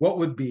Arufa? What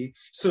would be?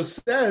 So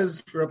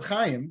says Reb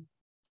Chaim,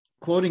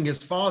 quoting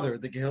his father,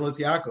 the Kehillas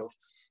Yaakov,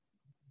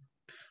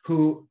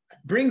 who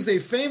brings a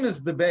famous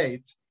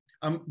debate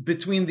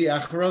between the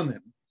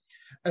Achronim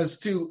as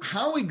to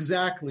how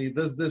exactly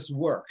does this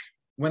work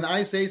when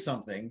I say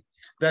something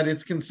that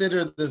it's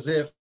considered as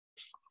if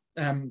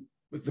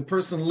the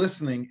person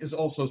listening is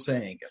also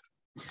saying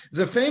it.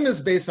 There's a famous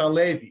Beis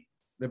HaLevi.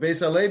 The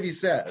Beis HaLevi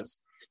says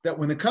that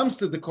when it comes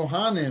to the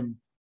Kohanim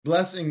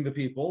blessing the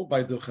people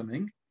by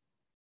duchening,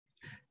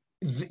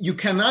 you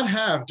cannot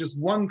have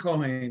just one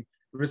Kohen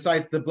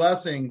recite the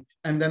blessing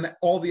and then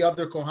all the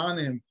other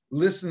Kohanim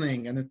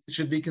listening, and it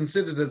should be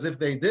considered as if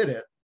they did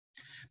it.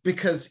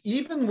 Because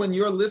even when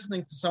you're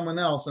listening to someone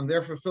else and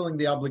they're fulfilling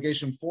the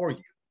obligation for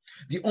you,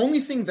 the only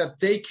thing that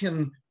they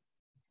can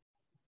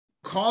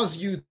cause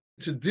you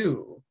to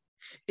do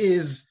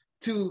is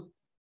for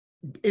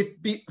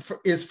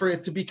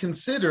it to be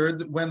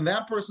considered when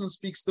that person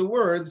speaks the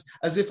words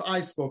as if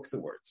I spoke the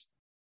words.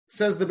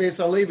 Says the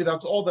Beis HaLevi,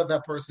 that's all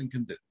that person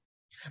can do.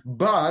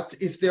 But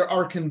if there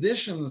are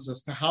conditions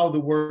as to how the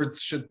words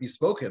should be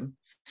spoken,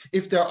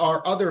 if there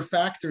are other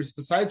factors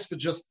besides for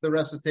just the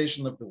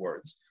recitation of the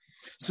words,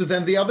 So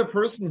then the other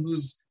person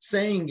who's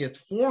saying it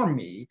for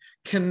me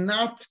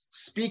cannot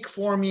speak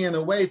for me in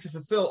a way to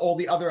fulfill all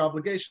the other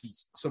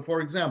obligations. So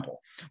for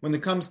example, when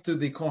it comes to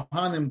the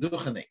Kohanim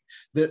Duchening,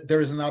 there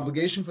is an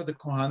obligation for the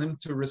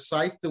Kohanim to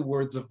recite the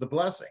words of the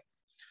blessing.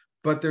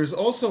 But there's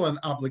also an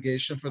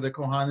obligation for the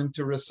Kohanim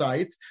to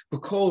recite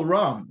B'kol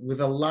Ram,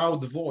 with a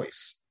loud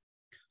voice.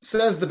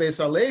 Says the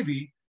Beis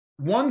Halevi,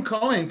 one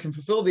Kohen can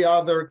fulfill the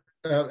other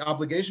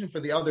obligation for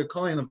the other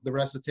Kohen of the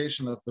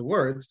recitation of the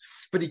words,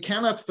 but he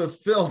cannot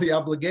fulfill the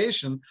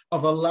obligation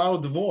of a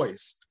loud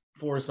voice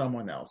for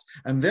someone else.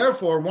 And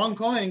therefore, one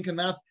Kohen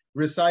cannot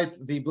recite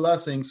the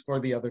blessings for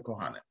the other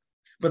Kohanim.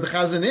 But the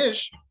Chazon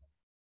Ish,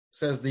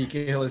 says the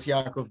Kehilas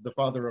Yaakov, the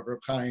father of Reb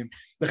Chaim,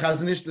 the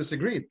Chazon Ish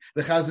disagreed.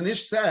 The Chazon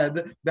Ish said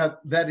that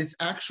it's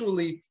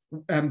actually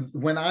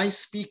when I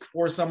speak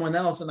for someone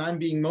else and I'm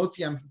being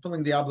motzi, I'm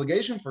fulfilling the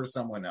obligation for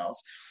someone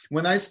else.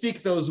 When I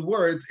speak those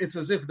words, it's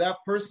as if that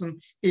person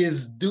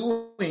is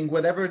doing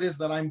whatever it is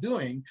that I'm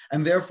doing,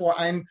 and therefore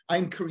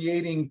I'm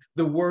creating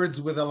the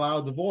words with a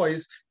loud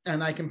voice,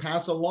 and I can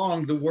pass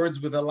along the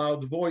words with a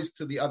loud voice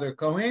to the other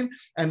Kohen,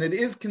 and it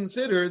is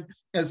considered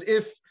as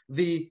if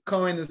the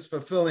Kohen is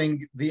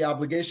fulfilling the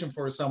obligation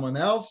for someone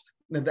else,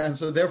 and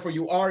so therefore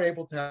you are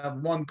able to have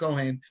one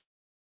Kohen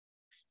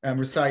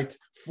recite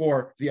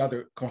for the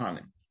other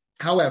Kohanim.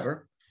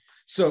 However,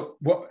 so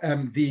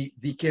the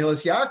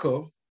Kehilas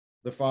Yaakov,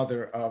 the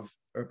father of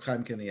Reb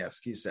Chaim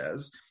Kanievsky,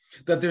 says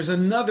that there's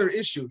another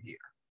issue here,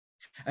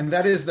 and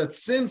that is that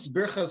since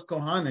Birchas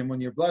Kohanim,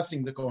 when you're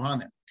blessing the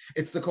Kohanim,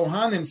 it's the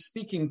Kohanim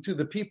speaking to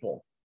the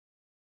people.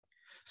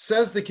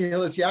 Says the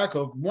Kehilas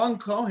Yaakov, one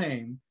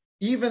Kohen,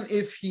 even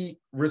if he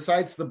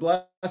recites the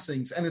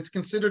blessings, and it's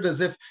considered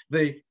as if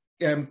the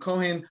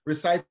Kohen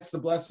recites the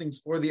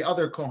blessings for the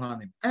other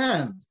Kohanim,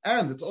 and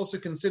it's also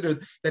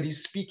considered that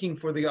he's speaking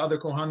for the other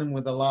Kohanim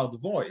with a loud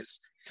voice.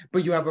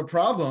 But you have a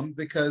problem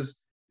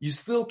because you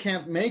still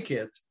can't make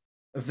it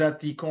that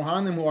the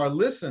Kohanim who are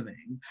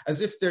listening as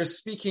if they're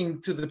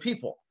speaking to the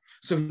people.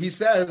 So he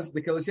says,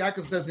 the Kehilas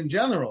Yaakov says in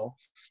general,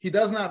 he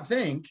does not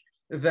think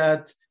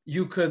that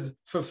you could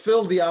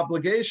fulfill the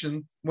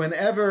obligation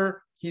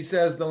whenever he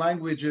says the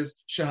language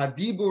is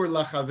shahadibur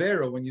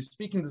lachavero. When you're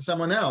speaking to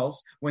someone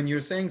else, when you're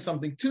saying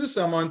something to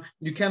someone,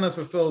 you cannot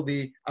fulfill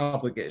the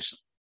obligation.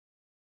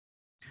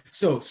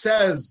 So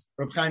says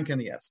Reb Chaim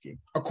Kanievsky,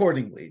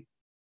 accordingly,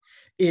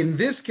 in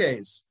this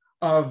case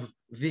of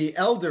the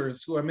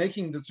elders who are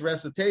making this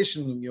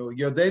recitation,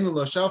 Yodeinu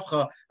lo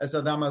shavcha es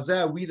adam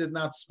hazeh, we did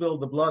not spill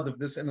the blood of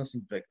this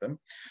innocent victim.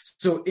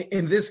 So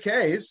in this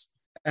case,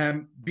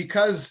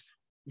 because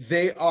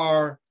they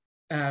are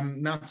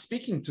not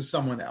speaking to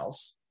someone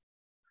else,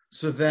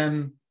 so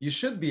then you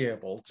should be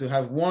able to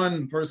have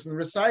one person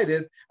recite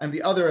it and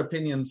the other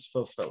opinions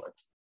fulfill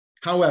it.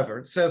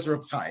 However, says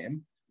Reb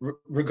Chaim,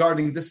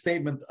 regarding this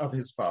statement of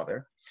his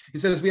father, he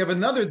says we have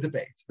another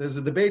debate. There's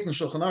a debate in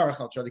Shulchan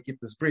Aruch. I'll try to keep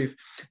this brief.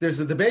 There's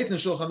a debate in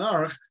Shulchan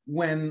Aruch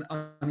when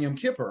on Yom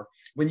Kippur,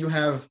 when you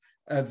have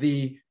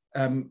the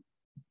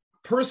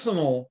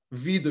personal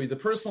vidui, the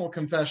personal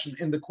confession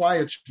in the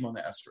quiet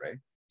Shemona Esrei.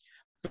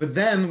 But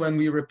then when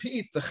we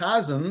repeat the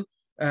Chazan,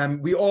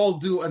 we all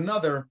do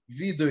another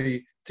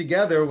vidui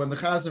together when the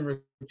Chazan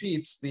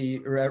repeats the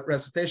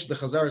recitation, the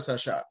Chazaras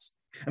Hashatz.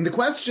 And the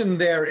question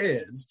there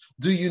is,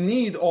 do you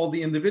need all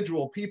the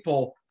individual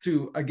people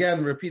to,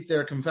 again, repeat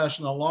their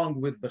confession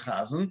along with the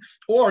Chazan,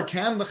 or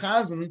can the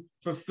Chazan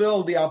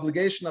fulfill the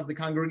obligation of the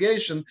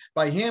congregation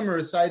by him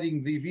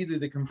reciting the vidui,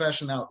 the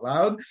confession out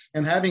loud,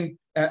 and having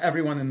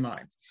everyone in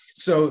mind?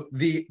 So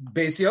the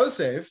Beis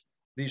Yosef,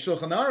 the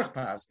Shulchan Aruch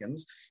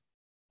paskins,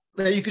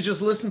 that you could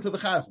just listen to the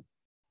Chazan.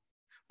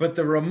 But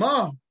the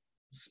Ramah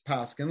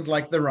paskins,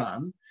 like the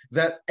Ram,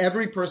 that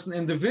every person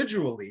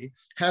individually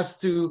has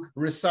to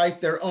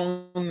recite their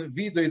own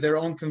vidui, their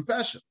own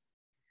confession.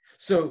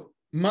 So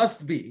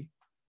must be,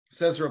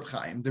 says Reb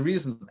Chaim, the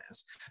reason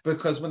is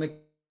because when it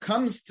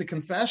comes to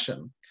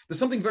confession, there's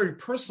something very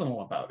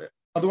personal about it.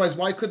 Otherwise,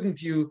 why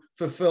couldn't you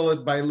fulfill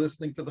it by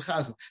listening to the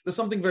Chazan? There's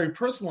something very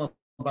personal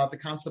about the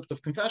concept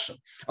of confession.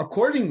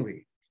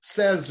 Accordingly,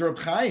 says Reb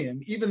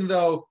Chaim, even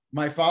though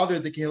my father,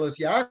 the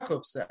Kehilas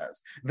Yaakov,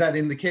 says that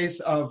in the case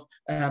of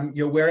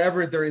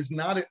wherever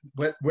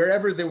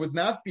there would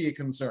not be a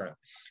concern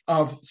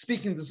of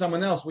speaking to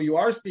someone else, where you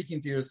are speaking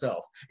to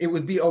yourself, it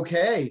would be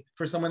okay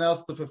for someone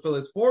else to fulfill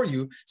it for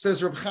you,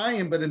 says Reb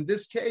Chaim. But in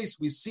this case,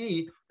 we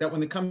see that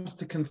when it comes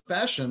to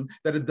confession,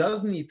 that it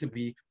does need to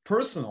be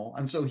personal,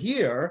 and so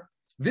here,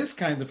 this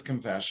kind of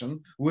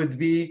confession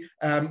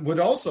would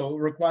also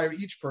require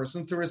each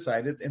person to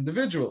recite it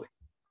individually.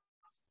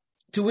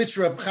 To which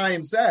Reb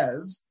Chaim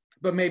says,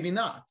 but maybe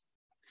not.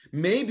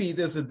 Maybe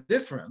there's a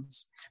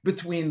difference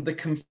between the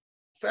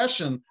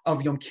confession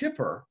of Yom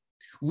Kippur,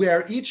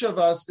 where each of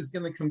us is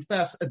going to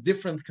confess a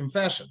different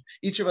confession.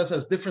 Each of us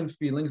has different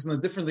feelings and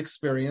a different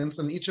experience,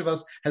 and each of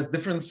us has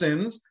different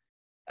sins.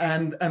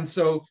 And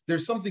so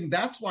there's something,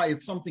 that's why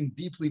it's something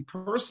deeply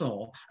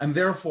personal, and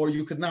therefore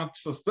you could not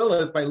fulfill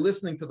it by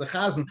listening to the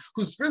Chazan,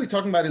 who's really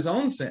talking about his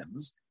own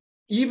sins.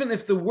 even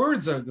if the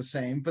words are the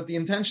same, but the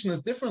intention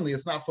is differently,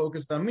 it's not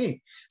focused on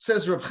me.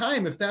 Says Reb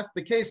Chaim, if that's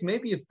the case,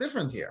 maybe it's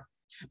different here.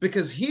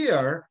 Because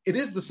here, it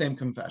is the same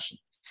confession.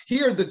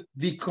 Here, the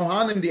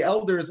Kohanim, the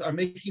elders, are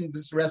making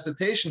this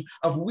recitation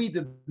of we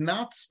did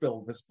not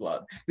spill this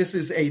blood. This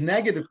is a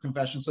negative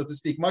confession, so to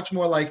speak, much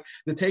more like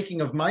the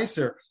taking of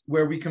Meiser,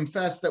 where we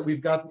confess that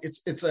we've got,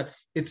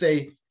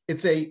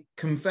 it's a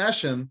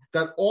confession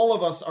that all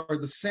of us are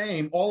the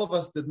same. All of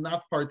us did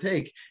not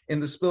partake in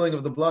the spilling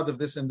of the blood of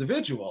this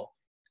individual.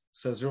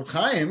 Says Reb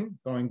Chaim,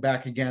 going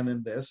back again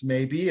in this,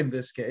 maybe in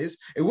this case,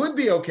 it would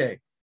be okay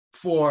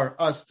for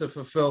us to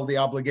fulfill the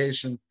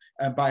obligation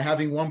by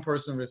having one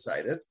person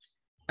recite it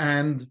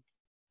and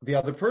the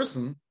other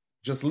person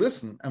just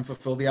listen and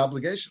fulfill the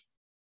obligation.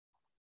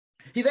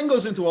 He then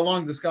goes into a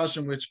long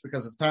discussion, which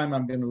because of time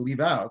I'm going to leave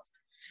out.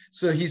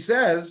 So he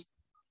says,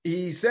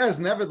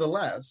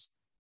 nevertheless,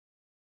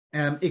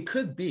 it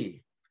could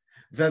be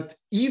that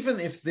even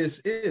if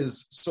this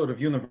is sort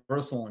of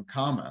universal and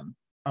common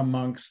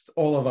amongst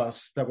all of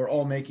us, that we're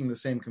all making the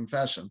same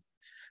confession,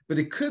 but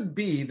it could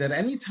be that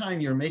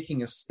anytime you're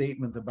making a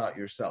statement about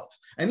yourself,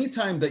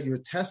 anytime that you're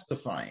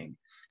testifying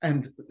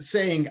and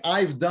saying,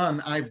 I've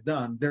done,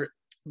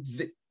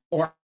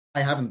 or I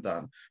haven't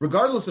done,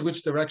 regardless of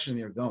which direction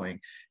you're going,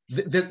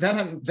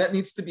 that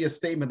needs to be a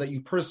statement that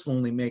you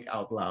personally make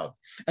out loud.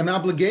 An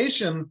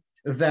obligation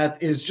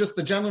that is just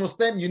a general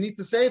statement, you need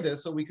to say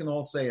this so we can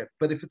all say it.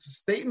 But if it's a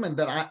statement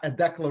a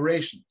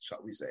declaration,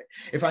 shall we say,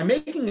 if I'm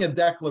making a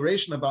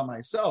declaration about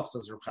myself,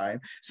 says Reb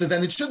Chaim, so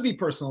then it should be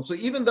personal. So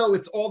even though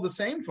it's all the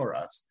same for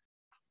us,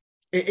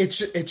 it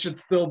should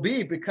still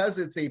be, because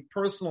it's a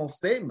personal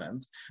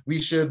statement,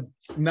 we should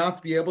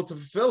not be able to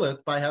fulfill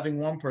it by having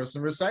one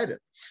person recite it.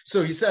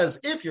 So he says,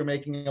 if you're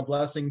making a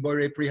blessing,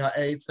 Borei Pri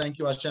Ha'etz, thank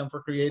you Hashem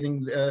for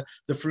creating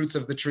the fruits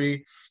of the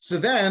tree, so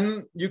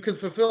then you could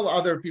fulfill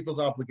other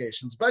people's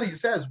obligations. But he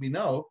says, we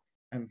know,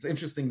 and it's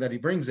interesting that he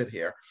brings it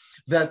here,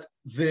 that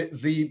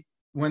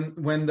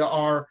when there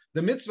are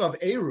the mitzvah of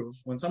Eruv,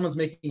 when someone's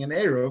making an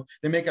Eruv,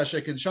 they make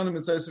Asher Kedushanim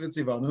Mitzvah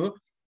Tzivanu,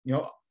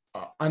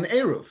 an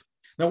Eruv.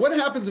 Now, what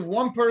happens if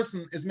one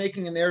person is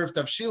making an Erev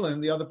Tavshilin,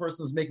 and the other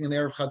person is making an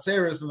Erev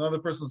Chatzeres, and the other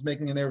person is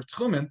making an Erev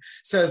Tchumen?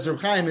 Says Reb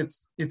Chaim,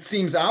 it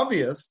seems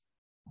obvious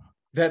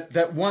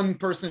that one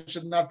person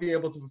should not be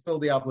able to fulfill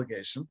the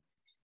obligation.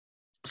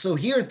 So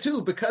here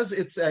too, because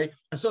it's a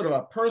sort of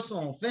a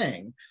personal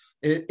thing,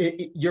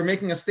 you're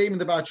making a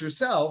statement about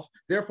yourself,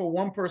 therefore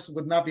one person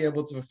would not be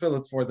able to fulfill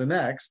it for the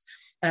next.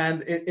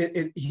 And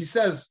he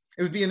says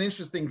it would be an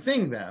interesting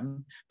thing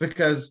then,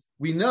 because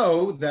we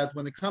know that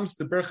when it comes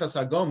to Birchas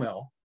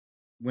HaGomel,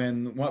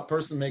 when one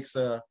person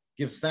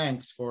gives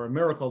thanks for a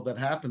miracle that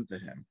happened to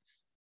him,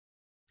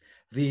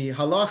 the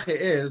halacha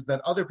is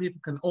that other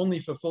people can only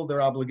fulfill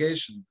their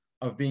obligation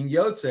of being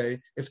Yotze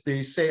if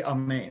they say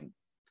Amen.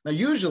 Now,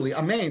 usually,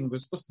 Amen, we're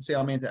supposed to say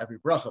Amen to every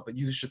bracha, but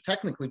you should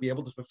technically be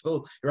able to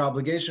fulfill your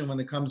obligation when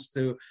it comes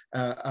to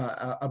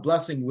a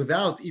blessing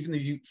without, even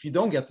if you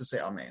don't get to say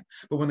Amen.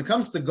 But when it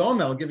comes to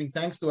Gomel, giving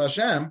thanks to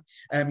Hashem,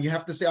 you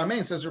have to say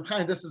Amen. Says Reb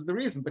Chaim, this is the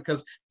reason,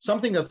 because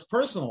something that's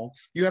personal,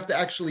 you have to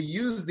actually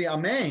use the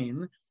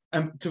Amen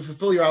to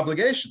fulfill your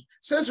obligation.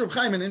 Says Reb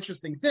Chaim an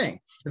interesting thing,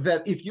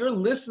 that if you're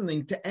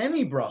listening to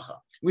any bracha,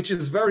 which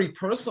is very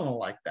personal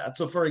like that.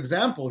 So for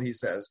example, he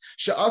says,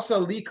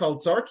 Sha'asa li kol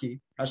tzarki,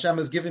 Hashem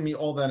has given me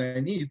all that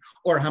I need,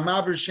 or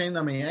Hamaver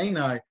sheina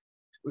me'einai,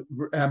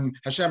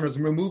 Hashem has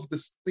removed the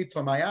sleep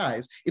from my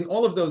eyes. In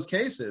all of those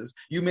cases,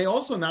 you may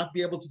also not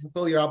be able to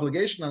fulfill your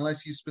obligation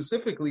unless you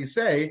specifically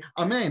say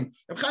Amen.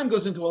 Reb Chaim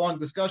goes into a long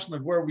discussion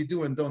of where we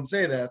do and don't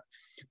say that,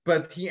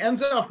 but he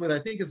ends off with, I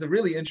think, is a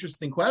really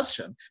interesting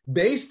question.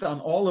 Based on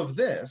all of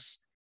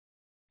this,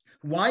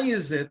 why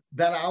is it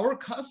that our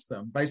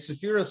custom by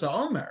Sefiras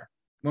HaOmer,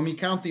 when we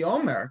count the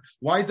Omer,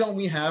 why don't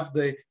we have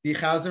the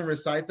Chazan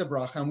recite the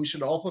bracha, and we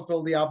should all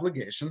fulfill the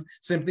obligation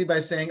simply by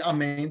saying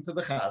Amen to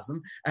the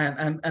Chazan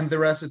and the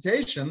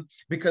recitation,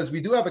 because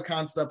we do have a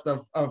concept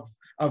of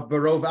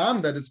Barov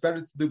Am, that it's better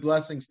to do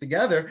blessings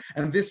together,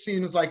 and this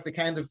seems like the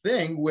kind of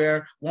thing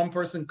where one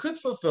person could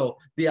fulfill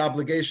the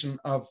obligation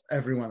of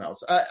everyone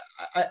else.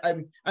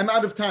 I'm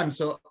out of time,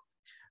 so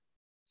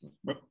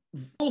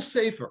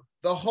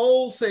the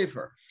whole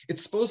Sefer,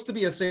 it's supposed to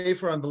be a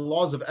Sefer on the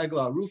laws of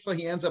Eglah Arufa.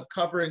 He ends up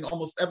covering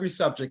almost every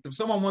subject. If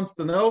someone wants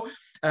to know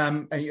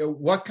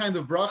what kind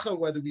of bracha,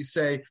 whether we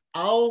say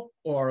al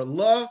or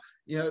la,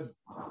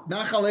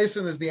 Nachal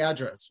Eson is the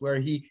address where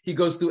he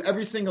goes through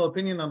every single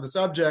opinion on the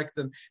subject,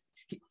 and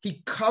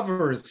he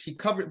covered.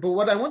 But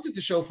what I wanted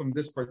to show from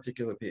this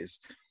particular piece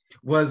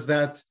was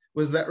that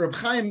Reb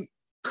Chaim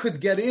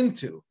could get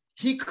into,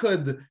 he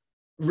could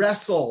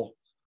wrestle,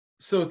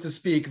 so to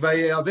speak,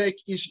 vayavek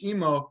ish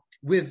imo,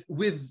 with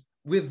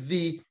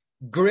the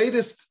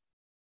greatest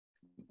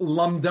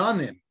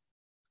lamdanim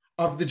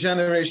of the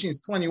generation. He's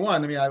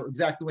 21. I mean,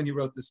 exactly when he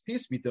wrote this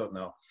piece, we don't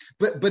know.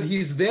 But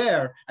he's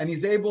there, and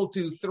he's able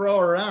to throw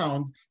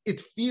around,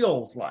 it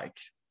feels like,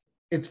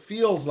 it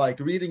feels like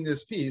reading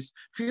this piece,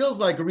 feels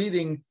like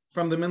reading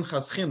from the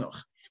Minchas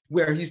Chinuch,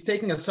 where he's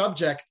taking a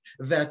subject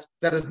that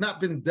has not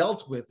been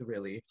dealt with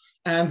really,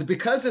 and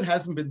because it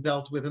hasn't been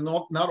dealt with and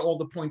not all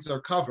the points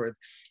are covered,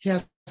 he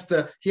has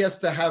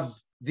to have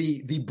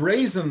the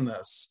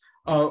brazenness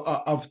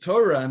of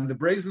Torah and the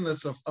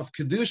brazenness of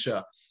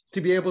Kedusha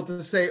to be able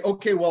to say,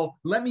 okay, well,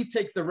 let me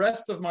take the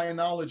rest of my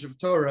knowledge of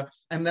Torah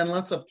and then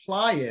let's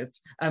apply it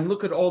and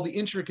look at all the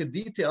intricate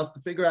details to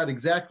figure out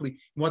exactly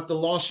what the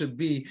law should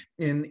be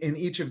in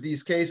each of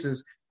these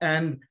cases.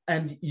 And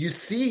you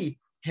see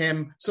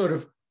him sort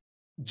of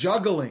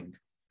juggling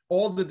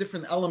all the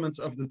different elements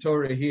of the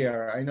Torah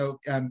here. I know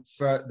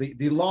for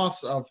the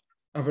loss of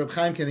Reb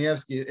Chaim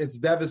Kanievsky, it's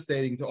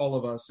devastating to all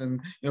of us, and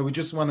we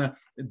just want to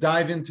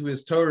dive into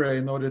his Torah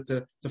in order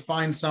to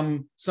find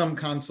some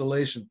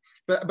consolation.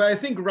 But I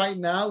think right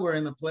now we're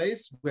in a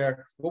place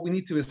where what we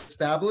need to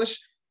establish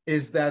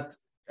is that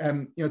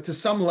to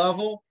some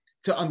level,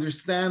 to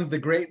understand the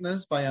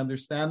greatness by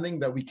understanding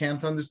that we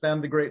can't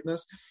understand the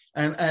greatness,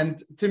 and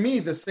to me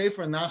the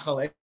Sefer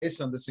Nachal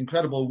Eson, this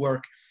incredible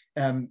work,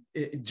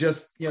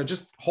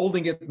 just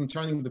holding it and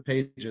turning the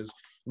pages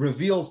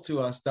reveals to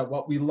us that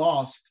what we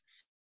lost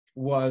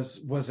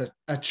was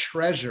a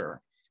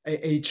treasure,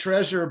 a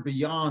treasure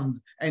beyond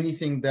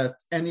anything that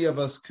any of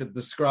us could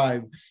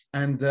describe.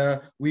 And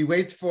we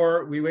wait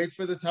for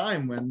the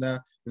time when the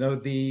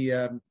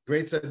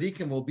great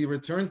tzaddikim will be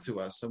returned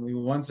to us, and we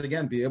will once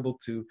again be able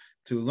to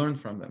learn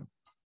from them.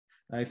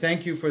 I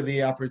thank you for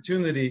the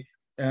opportunity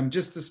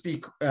just to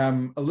speak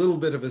a little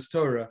bit of his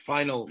Torah.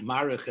 Final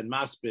Marich and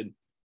Maspid,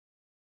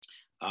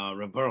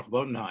 Reb Baruch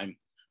Bodenheim,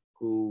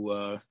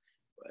 who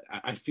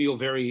I feel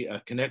very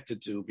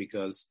connected to,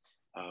 because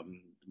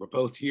we're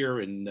both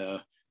here in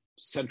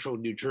central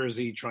New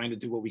Jersey trying to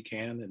do what we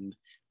can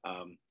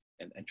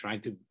and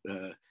trying to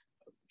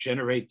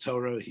generate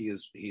Torah. He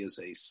is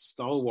a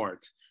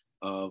stalwart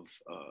of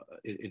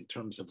in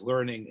terms of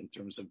learning, in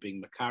terms of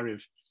being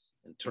makariv,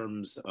 in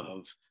terms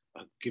of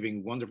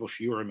giving wonderful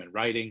shiurim and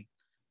writing.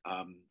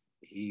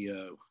 He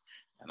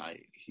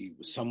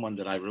was someone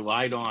that I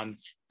relied on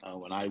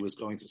when I was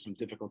going through some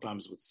difficult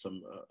times with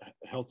some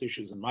health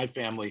issues in my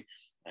family.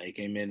 He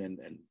came in and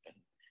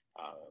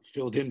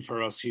filled in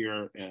for us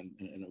here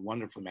in a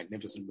wonderful,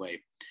 magnificent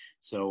way.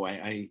 So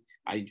I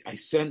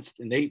sensed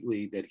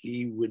innately that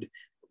he would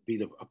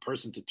be a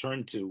person to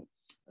turn to,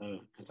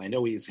 because I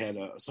know he's had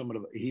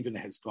he even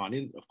has gone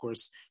in, of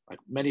course, like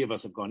many of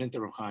us have gone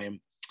into Reb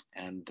Chaim.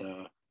 And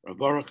Reb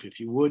Baruch, if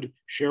you would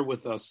share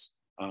with us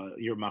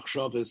your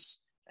machshavos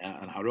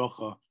and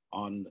harocha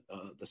on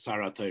the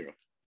Sarah Torah.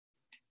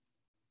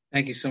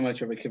 Thank you so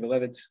much, Rabbi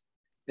Kivelevitz.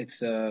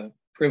 It's a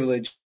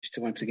privilege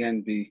to once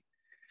again be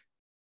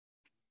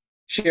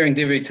sharing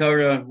Divrei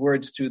Torah,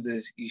 words to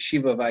the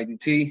Yeshiva of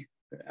IDT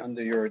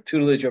under your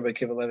tutelage, Rabbi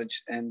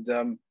Kivelevitz. And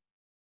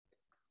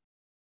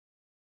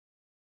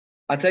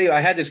I'll tell you, I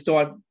had this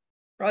thought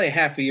probably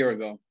half a year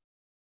ago.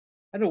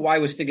 I don't know why I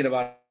was thinking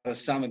about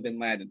Osama bin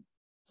Laden,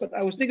 but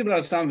I was thinking about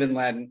Osama bin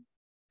Laden.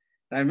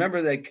 And I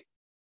remember like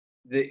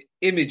the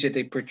image that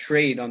they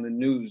portrayed on the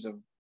news of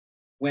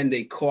when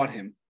they caught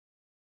him.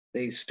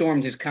 They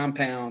stormed his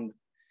compound,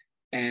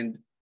 and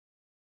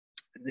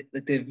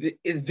the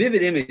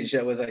vivid image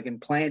that was like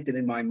implanted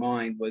in my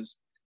mind was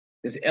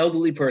this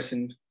elderly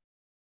person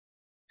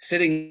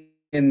sitting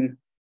in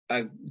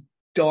a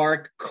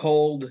dark,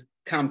 cold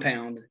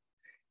compound.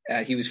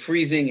 He was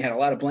freezing, had a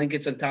lot of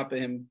blankets on top of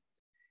him.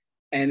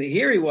 And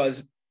here he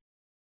was.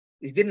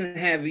 He didn't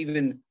have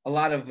even a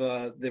lot of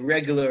the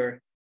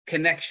regular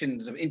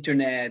connections of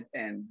internet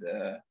and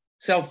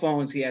cell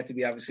phones. He had to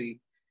be obviously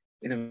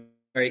in a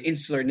very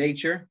insular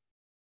nature.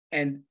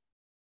 And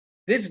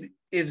this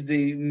is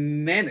the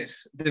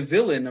menace, the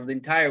villain of the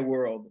entire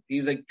world. He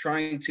was like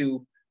trying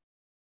to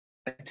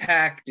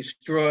attack,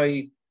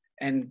 destroy,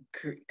 and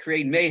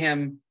create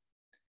mayhem.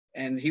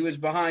 And he was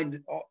behind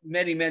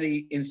many,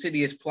 many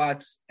insidious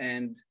plots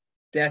and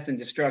death and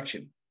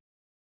destruction.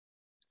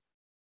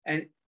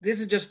 And this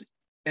is just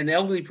an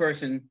elderly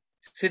person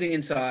sitting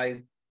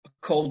inside a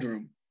cold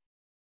room,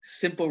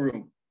 simple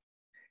room.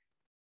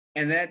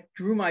 And that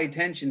drew my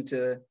attention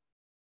to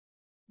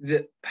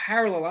the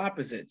parallel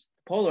opposite,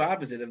 polar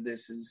opposite of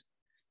this is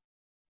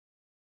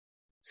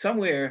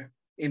somewhere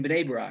in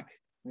Bnei Brak,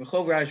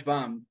 Rehov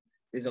Rashbam,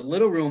 there's a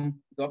little room,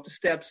 go up the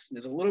steps,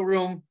 there's a little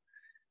room.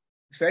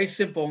 It's very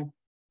simple,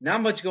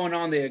 not much going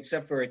on there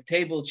except for a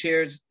table,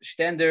 chairs,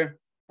 stender,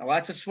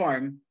 lots of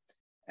svarim,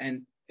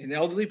 and an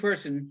elderly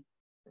person,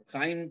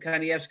 Chaim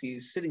Kanievsky,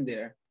 is sitting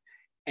there,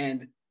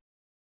 and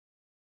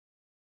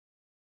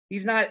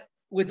he's not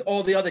with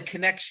all the other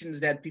connections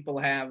that people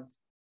have.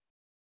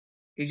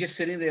 He's just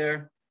sitting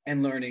there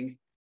and learning.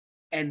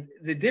 And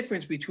the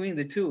difference between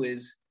the two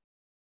is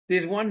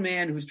there's one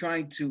man who's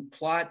trying to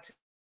plot,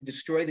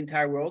 destroy the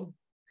entire world.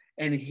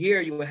 And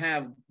here you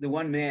have the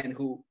one man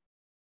who,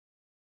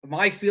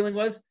 my feeling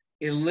was,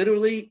 is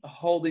literally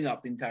holding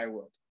up the entire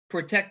world,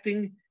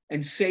 protecting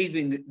and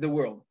saving the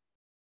world.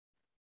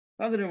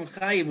 Father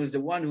Chaim was the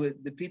one who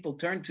the people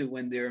turned to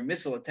when there were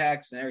missile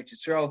attacks in Eretz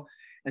Yisrael.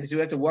 And so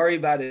we have to worry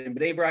about it. In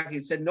Bnei Brak, he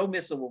said, no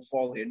missile will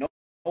fall here. No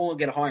one will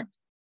get harmed.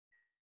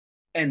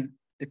 And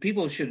the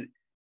people should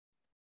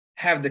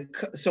have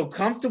so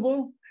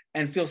comfortable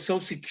and feel so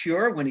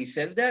secure when he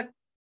says that.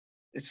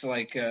 It's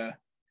like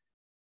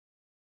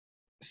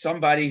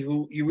somebody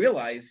who you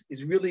realize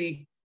is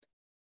really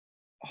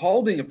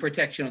holding a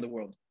protection of the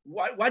world.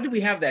 Why do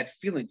we have that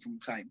feeling from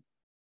Chaim?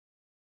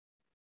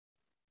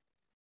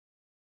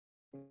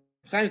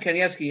 Chaim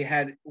Kanievsky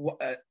had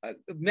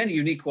many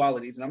unique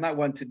qualities, and I'm not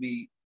one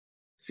to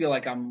feel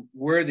like I'm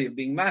worthy of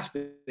being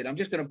maspid. I'm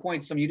just going to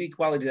point some unique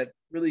qualities that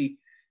really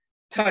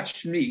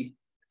touched me.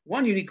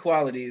 One unique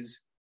quality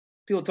is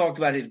people talked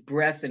about his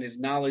breadth and his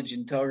knowledge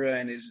in Torah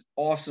and his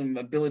awesome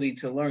ability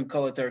to learn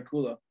Kol HaTorah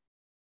Kula.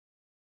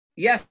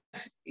 Yes,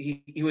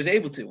 he was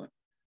able to,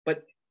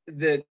 but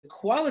the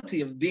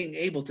quality of being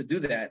able to do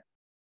that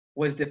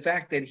was the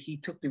fact that he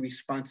took the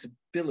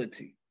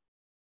responsibility.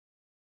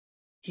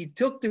 He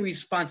took the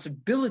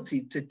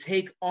responsibility to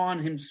take on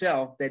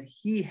himself that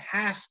he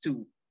has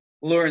to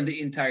learn the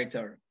entire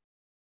Torah.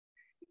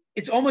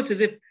 It's almost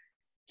as if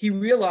he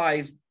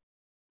realized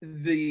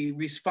the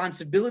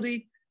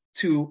responsibility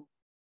to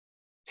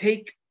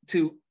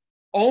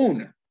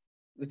own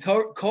the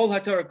Torah, Kol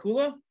HaTorah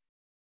Kula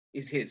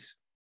is his.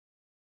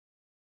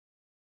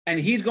 And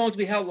he's going to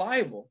be held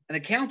liable and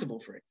accountable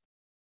for it.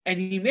 And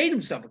he made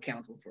himself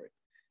accountable for it.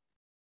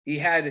 He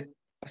had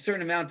a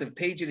certain amount of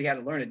pages he had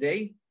to learn a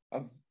day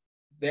of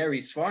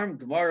various Sfarim,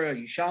 Gemara,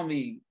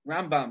 Yishalmi,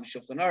 Rambam,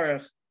 Shulchan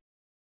Aruch,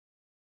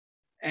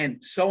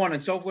 and so on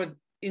and so forth,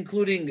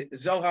 including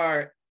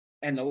Zohar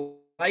and the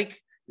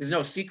like. There's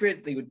no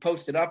secret. They would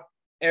post it up.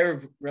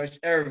 Erev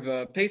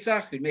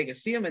Pesach, we'd make a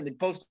siyum, and they'd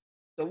post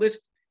the list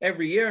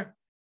every year.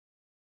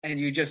 And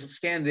you just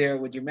stand there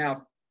with your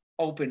mouth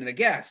open and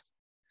aghast.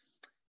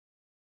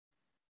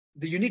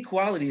 The unique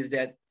quality is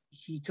that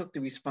he took the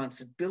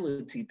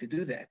responsibility to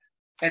do that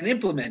and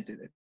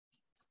implemented it.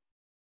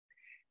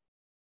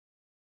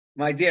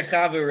 My dear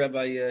Chaver,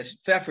 Rabbi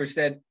Pfeffer,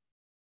 said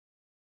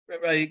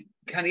Rabbi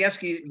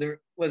Kanievsky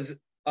is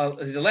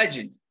a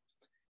legend,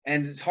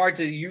 and it's hard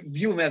to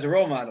view him as a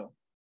role model.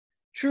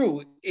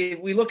 True,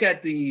 if we look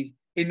at the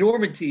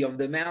enormity of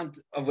the amount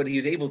of what he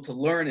was able to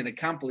learn and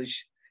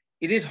accomplish,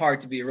 it is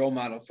hard to be a role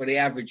model for the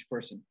average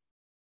person.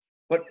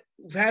 But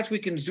perhaps we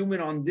can zoom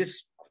in on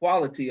this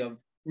quality of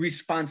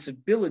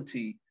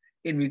responsibility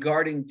in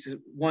regarding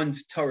to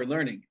one's Torah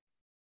learning,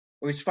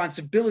 or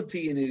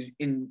responsibility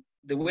in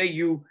the way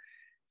you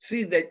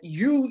see that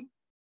you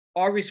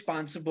are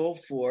responsible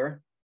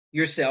for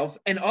yourself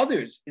and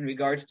others in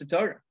regards to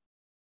Torah.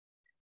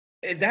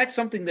 And that's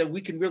something that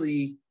we can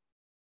really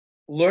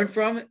learn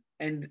from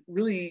and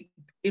really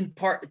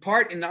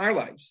impart in our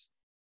lives.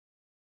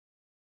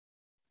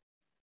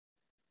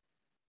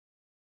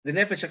 The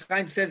Nefesh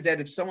HaChaim says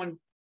that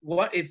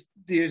if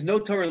there's no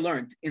Torah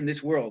learned in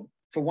this world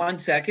for 1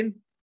 second,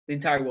 the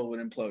entire world would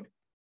implode.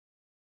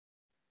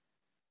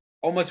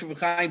 Almost Rabbi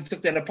Chaim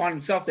took that upon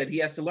himself that he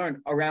has to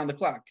learn around the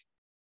clock.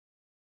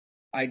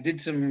 I did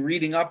some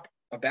reading up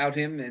about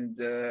him,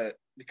 and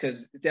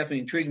because it definitely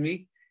intrigued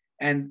me,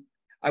 and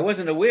I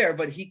wasn't aware,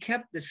 but he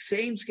kept the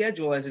same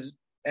schedule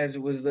as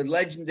was the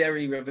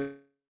legendary Rabbi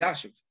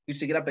Yashiv. He used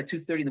to get up at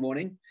 2:30 in the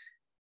morning.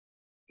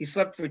 He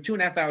slept for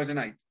 2.5 hours a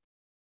night.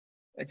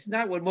 It's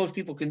not what most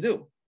people can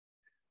do.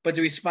 But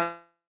the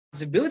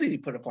responsibility he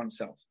put upon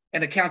himself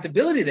and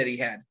accountability that he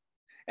had.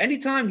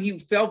 Anytime he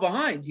fell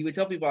behind, he would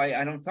tell people, I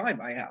don't have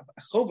time. I have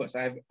a chovos.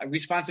 I have a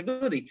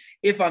responsibility.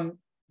 If I'm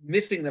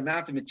missing the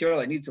amount of material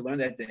I need to learn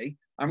that day,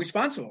 I'm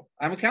responsible.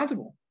 I'm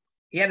accountable.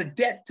 He had a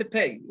debt to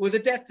pay. It was a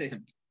debt to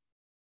him.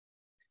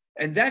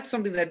 And that's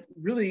something that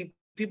really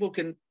people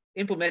can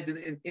implement.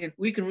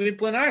 We can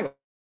implement in our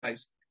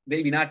lives.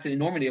 Maybe not to the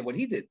enormity of what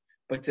he did,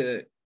 but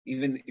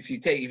even if you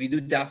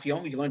do Daf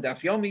Yomi, you learn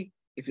Daf Yomi.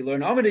 If you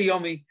learn Amida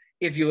Yomi,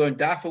 if you learn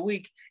Daf a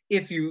week,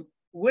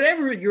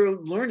 whatever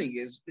your learning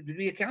is, to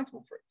be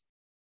accountable for it.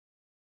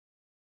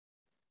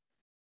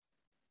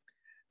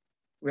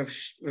 Rav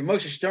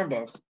Moshe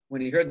Sternbach,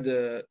 when he heard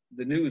the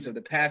news of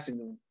the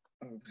passing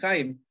of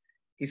Chaim,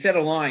 he said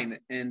a line,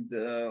 and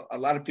a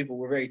lot of people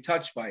were very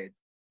touched by it.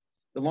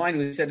 The line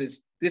he said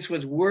is, "This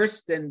was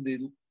worse than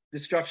the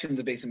destruction of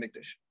the Beis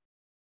HaMikdash."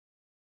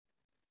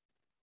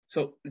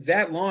 So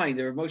that line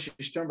that Rav Moshe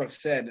Sternbach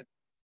said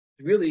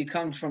really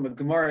comes from a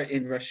Gemara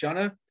in Rosh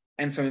Hashanah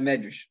and from a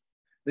Medrash.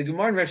 The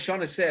Gemara in Rosh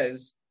Hashanah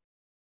says,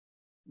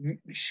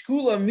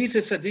 "Shkula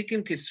misa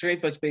tzadikim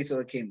kisreifas beis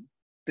Elokeinu."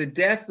 The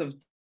death of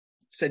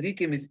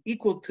tzadikim is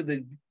equal to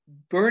the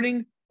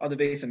burning of the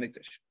Beis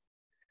HaMikdash.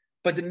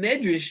 But the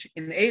Medrash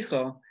in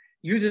Eicha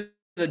uses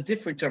a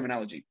different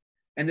terminology.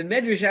 And the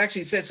Medrash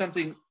actually says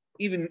something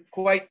even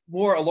quite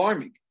more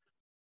alarming.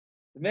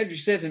 The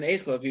Medrash says in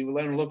Eicha, if you will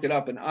learn to look it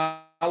up, in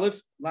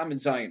Aleph, Lam,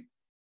 and Zayin,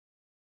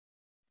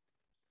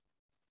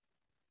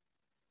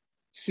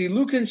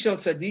 Silukin shel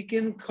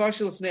tzadikin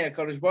kashel fnei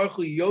HaKadosh Baruch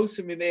Hu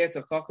yosem mimei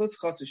tachachos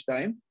chasei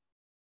shtayim.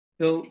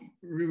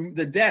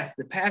 The death,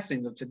 the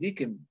passing of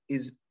tzadikim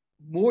is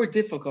more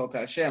difficult to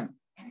Hashem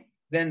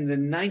than the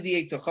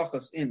 98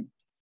 tachachos in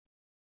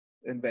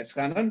in Beis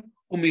Chanan,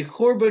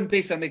 u'michurban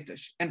Beis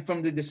Hamikdash, and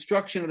from the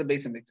destruction of the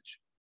Beis Hamikdash.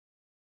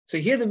 So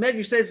here the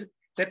Medrash says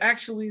that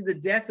actually the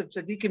death of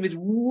tzaddikim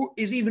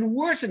is even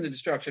worse than the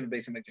destruction of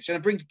Beis Hamikdash, and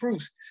it brings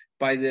proofs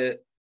by the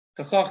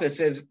Tachach. It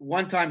says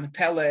one time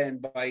Pella,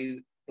 and by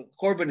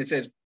Korban it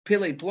says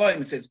Pile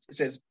Ploim. It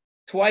says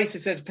twice.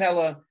 It says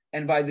Pella,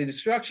 and by the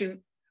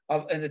destruction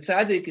of the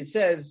tzaddik it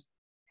says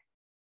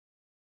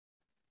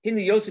in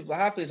the Yosef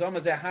Lahafli is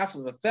almost a half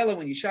of a fellow.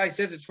 When Yishai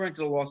says it's referring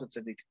to the loss of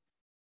tzaddik.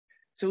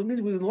 So it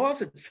means with the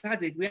loss of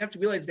tzaddik, we have to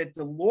realize that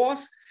the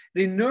loss,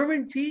 the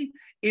enormity,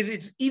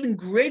 it's even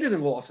greater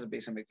than the loss of the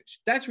Beis Hamikdash.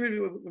 That's really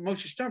what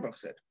Moshe Sternbach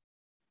said.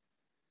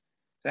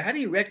 So how do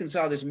you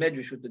reconcile this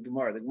medrash with the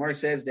Gemara? The Gemara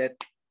says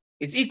that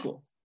it's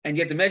equal, and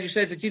yet the medrash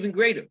says it's even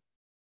greater.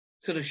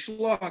 So the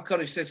Shloh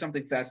HaKadosh says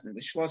something fascinating.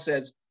 The Shloh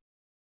says,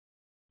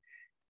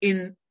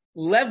 in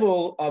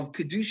level of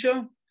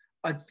Kedusha,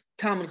 a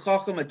Talmid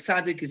Chacham, a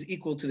tzaddik, is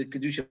equal to the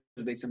Kedusha of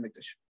the Beis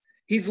Hamikdash.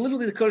 He's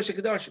literally the Kodesh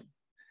HaKadoshim.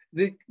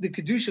 The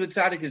Kedusha of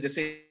tzaddik is the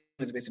same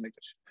as the Beis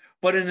Hamikdash.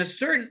 But in a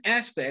certain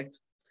aspect,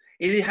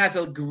 it has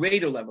a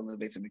greater level than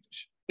the Beis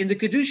Hamikdash. In the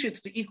Kedusha,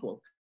 it's the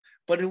equal.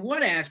 But in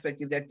one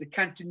aspect is that the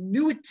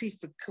continuity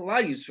for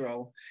Klal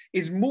Yisrael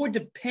is more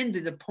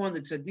dependent upon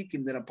the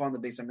tzaddikim than upon the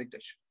Beis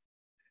Hamikdash.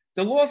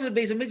 The loss of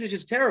the Beis Hamikdash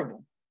is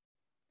terrible.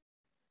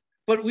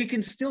 But we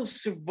can still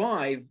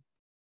survive,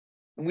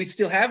 and we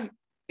still have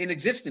in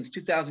existence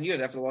 2,000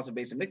 years after the loss of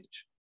Beis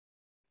Hamikdash.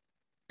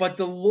 But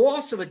the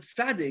loss of a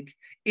tzaddik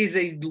is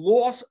a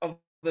loss of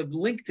the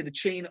link to the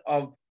chain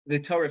of the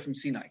Torah from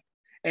Sinai.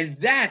 And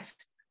that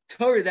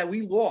Torah that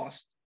we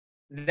lost,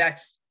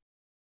 that's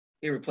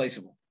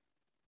irreplaceable.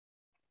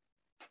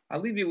 I'll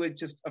leave you with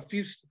just a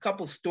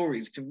couple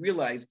stories to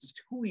realize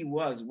just who he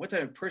was and what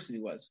type of person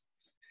he was.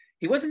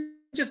 He wasn't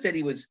just that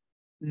he was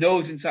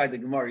nose inside the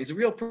Gemara. He's a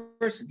real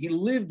person. He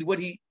lived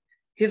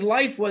his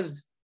life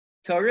was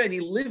Torah, and he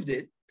lived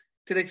it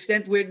to the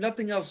extent where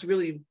nothing else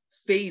really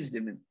fazed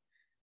him. And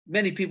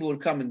many people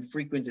would come and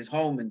frequent his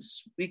home and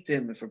speak to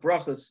him and for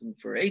brachas and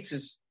for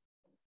eitzes.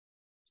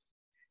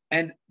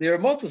 And there are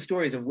multiple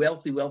stories of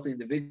wealthy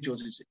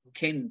individuals who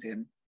came to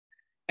him.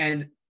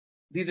 And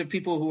these are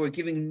people who were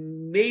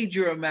giving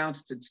major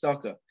amounts to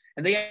tzedakah.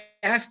 And they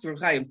asked Reb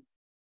Chaim,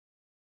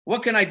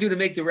 what can I do to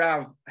make the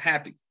Rav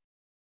happy?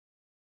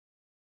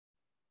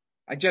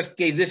 I just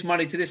gave this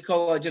money to this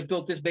kol, I just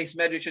built this base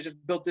medrash, I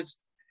just built this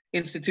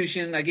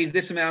institution, I gave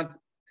this amount.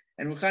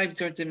 And Reb Chaim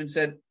turned to him and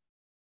said,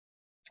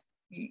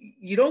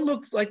 you don't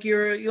look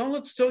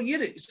so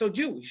Yiddish, so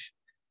Jewish.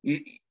 You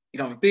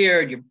don't have a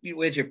beard,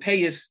 where's your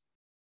payas?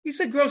 He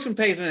said, grow some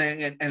payas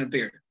and a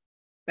beard.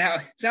 Now,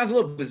 it sounds a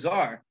little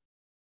bizarre,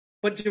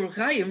 but to Reb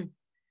Chaim,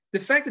 the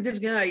fact that this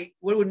guy,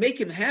 what would make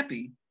him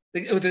happy,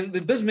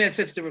 the businessman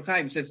says to Reb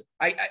Chaim, says,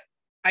 I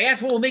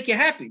asked what will make you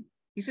happy.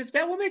 He says,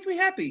 that will make me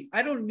happy.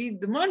 I don't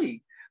need the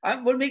money.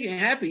 What will make me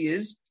happy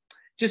is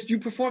just you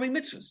performing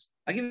mitzvahs.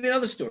 I'll give you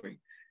another story.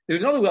 There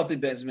was another wealthy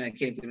businessman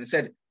came to him and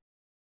said,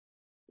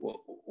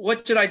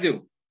 what should I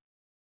do?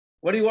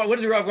 What do you want? What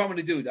does the Rav want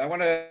me to do?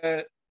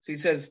 So he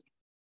says,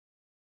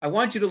 I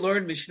want you to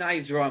learn Mishnah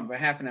Yisrael for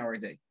half an hour a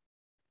day.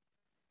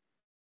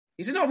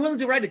 He said, no, I'm willing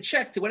to write a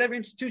check to whatever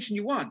institution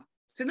you want.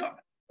 He said, no.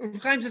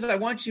 Rav Chaim says, I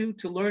want you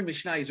to learn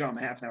Mishnah Yisrael for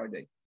half an hour a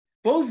day.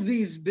 Both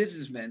these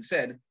businessmen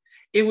said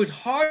it was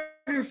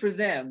harder for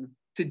them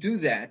to do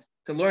that,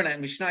 to learn at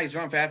Mishnah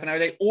Yisrael for half an hour a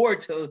day, or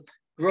to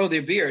grow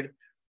their beard,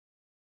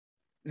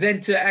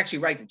 than to actually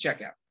write the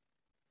check out.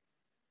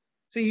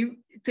 So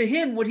to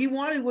him, what he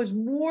wanted was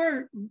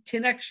more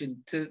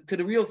connection to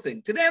the real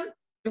thing. To them,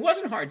 it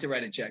wasn't hard to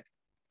write a check.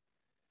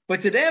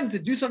 But to them, to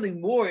do something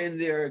more in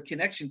their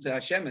connection to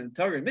Hashem and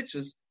Torah and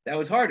mitzvahs, that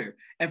was harder.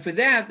 And for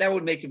that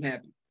would make him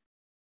happy.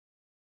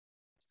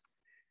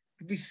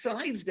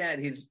 Besides that,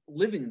 his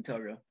living in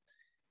Torah,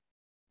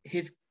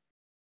 his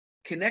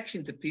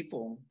connection to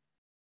people,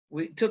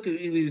 he took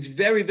it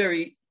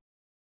very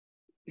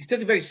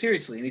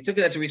seriously, and he took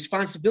it as a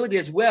responsibility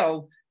as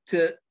well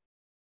to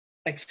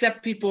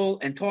accept people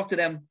and talk to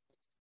them.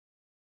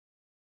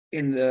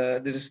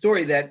 There's a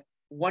story that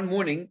one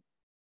morning,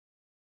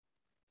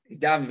 he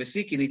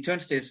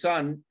turns to his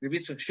son, Rabbi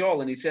Yitzchak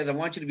Shaul, and he says, I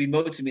want you to be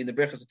motzi me in the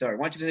Berachos Torah. I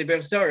want you to say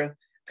Berachos Torah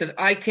because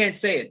I can't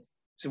say it.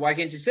 So why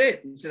can't you say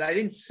it? He said, I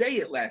didn't say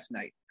it last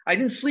night. I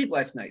didn't sleep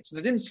last night. Since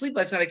I didn't sleep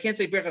last night, I can't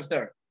say Berachos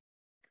Torah.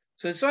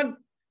 So his son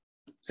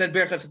said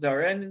Berachos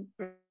Torah, and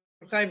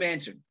Chaim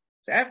answered.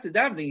 So after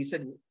davening, he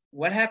said,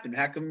 what happened?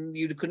 How come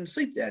you couldn't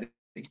sleep, Daddy?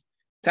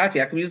 Tati,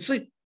 how come you didn't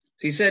sleep?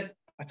 So he said,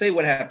 I'll tell you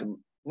what happened.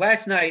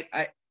 Last night,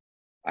 I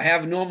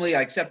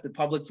accept the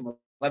public from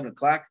 11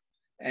 o'clock,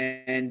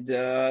 and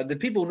the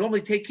people who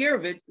normally take care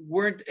of it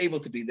weren't able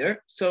to be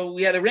there. So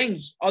we had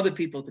arranged other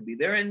people to be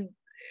there, and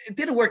it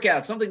didn't work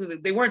out.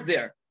 They weren't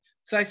there.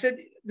 So I said,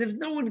 there's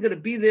no one going to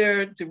be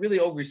there to really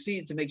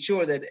oversee, to make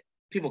sure that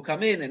people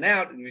come in and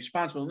out in a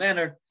responsible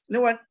manner. You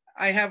know what?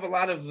 I have a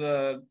lot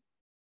of,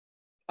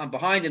 I'm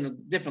behind in a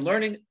different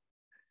learning.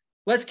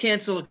 Let's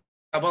cancel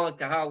Kabbalah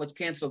Kahal. Let's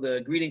cancel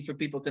the greeting for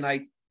people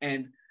tonight.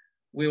 And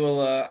we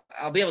will,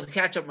 I'll be able to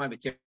catch up my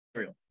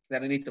material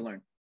that I need to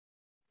learn.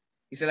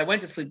 He said, I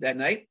went to sleep that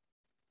night.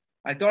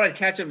 I thought I'd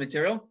catch up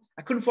material.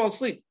 I couldn't fall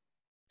asleep.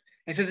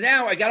 And he said,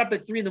 now I got up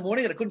at 3 a.m.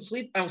 and I couldn't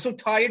sleep. I was so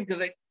tired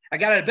because I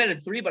got out of bed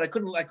at 3, but I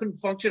couldn't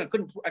function.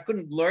 I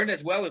couldn't learn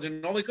as well as I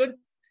normally could.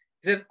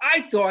 He says,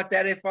 I thought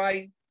that if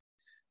I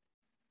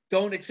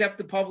don't accept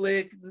the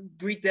public,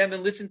 greet them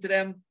and listen to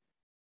them,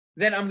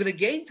 then I'm going to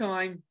gain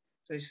time.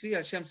 So you see,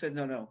 Hashem said,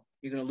 no,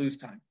 you're going to lose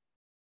time.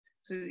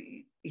 So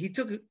he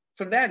took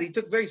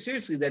very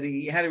seriously that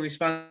he had a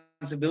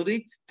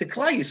responsibility to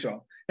Klal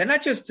Yisrael. And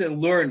not just to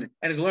learn,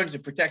 and his learning is a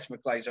protection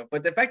for Klal Yisrael,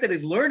 but the fact that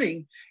he's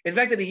learning, the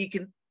fact that he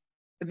can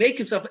make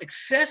himself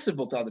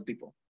accessible to other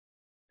people.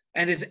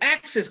 And his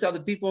access to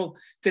other people,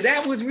 to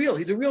that was real.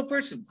 He's a real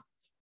person.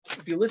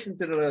 If you listen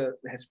to the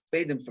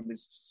Hespedim from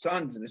his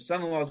sons and his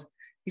son-in-laws,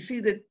 you see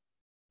that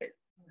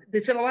they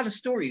said a lot of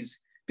stories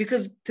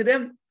because to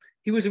them,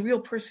 he was a real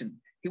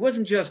person. He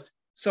wasn't just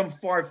some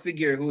far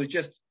figure who was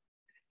just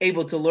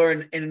able to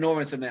learn an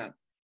enormous amount.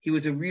 He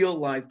was a real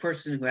live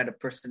person who had a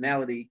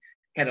personality,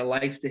 had a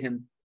life to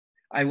him.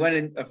 I went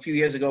in a few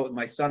years ago with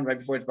my son right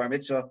before his bar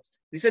mitzvah.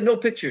 He said, no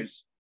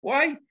pictures.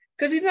 Why?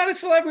 Because he's not a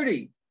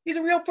celebrity. He's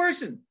a real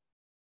person.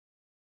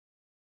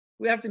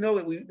 We have to know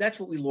that that's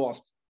what we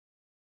lost.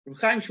 Reb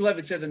Chaim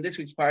Shmulevitz says in this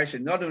week's parasha,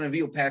 Nadav and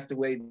Avihu passed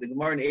away. The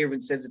Gemara in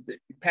Eruvin says that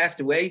he passed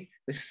away.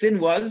 The sin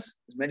was,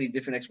 there's many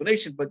different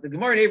explanations, but the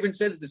Gemara in Eruvin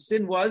says the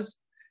sin was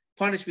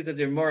punished because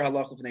they're more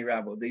halacha f'nei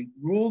Rabbo. They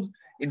ruled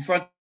in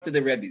front of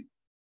the Rebbe.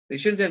 They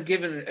shouldn't have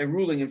given a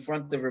ruling in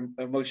front of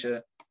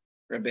Moshe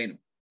Rabbeinu.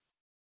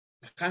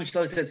 Chaim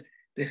Shmulevitz says,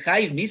 the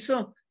Chayiv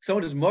Misa,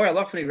 someone who's more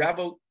halacha f'nei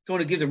Rabbo,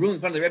 someone who gives a ruling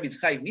in front of the Rebbe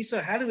is Chayiv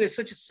Misa. How do we have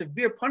such a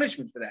severe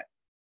punishment for that?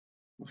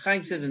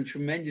 Chaim says a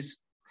tremendous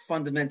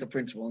fundamental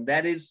principle, and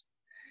that is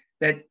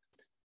that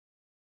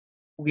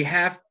we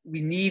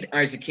need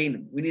our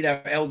zikanim, we need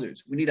our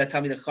elders, we need our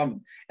Talmidei Chachamim,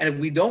 and if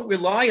we don't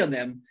rely on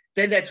them,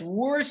 then that's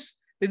worse.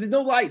 There's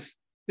no life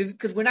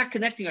because we're not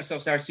connecting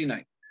ourselves to Har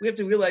Sinai. We have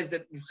to realize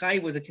that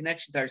Chaim was a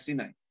connection to Har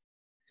Sinai,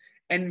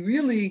 and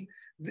really,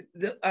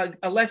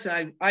 a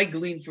lesson I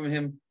gleaned from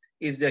him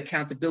is the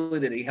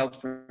accountability that he held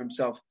for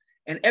himself,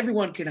 and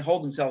everyone can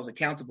hold themselves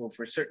accountable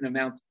for a certain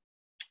amount,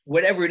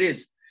 whatever it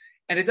is.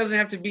 And it doesn't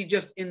have to be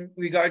just in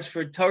regards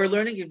for Torah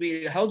learning. It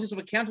be held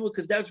yourself accountable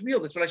because that's real.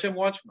 That's what Hashem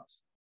wants from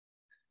us.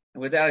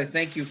 And with that, I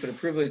thank you for the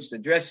privilege to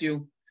address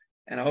you.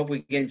 And I hope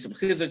we gain some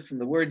chizuk from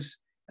the words.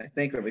 I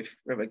thank Rabbi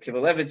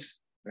Kivelevitz,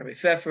 Rabbi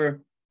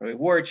Pfeffer, Rabbi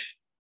Warch.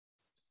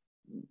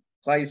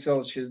 Klal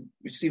Yisrael should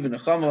receive a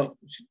nechama,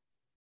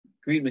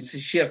 greet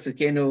Mashiach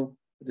Tzidkenu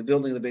with the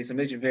building of the Beis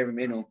HaMikdash in favor of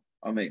Menu.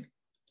 Amen.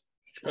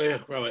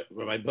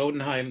 Rabbi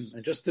Bodenheim,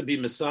 and just to be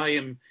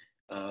Messiah,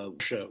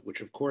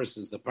 which of course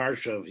is the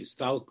parsha of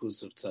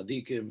Histalkus of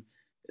Tzadikim,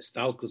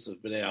 Histalkus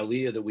of Bnei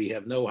Aliyah, that we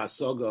have no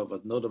hasaga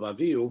of Nadav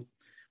Avihu.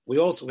 We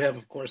also have,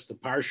 of course, the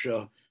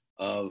parsha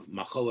of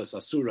Macholas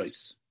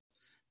Asurais.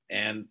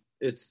 And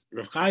it's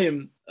Rav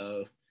Chaim,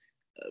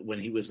 when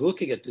he was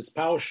looking at this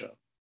parsha,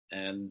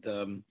 and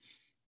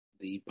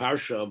the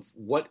parsha of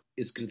what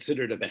is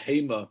considered a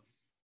behema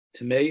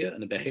Tameya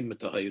and a behema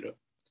Tahira.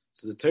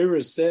 So the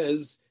Torah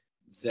says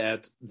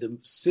that the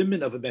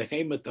siman of a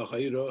behema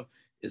Tahira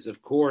is,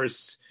 of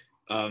course,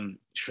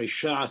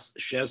 Shreishas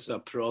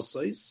Shesa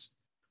Prosais,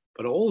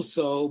 but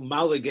also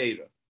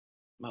Malageira.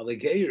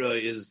 Malageira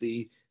is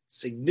the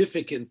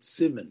significant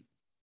siman.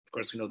 Of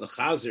course, we know the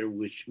Chazer,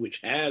 which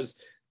has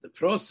the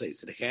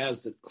Prosais, it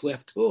has the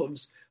cleft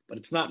hooves, but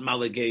it's not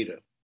Malageira.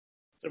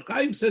 So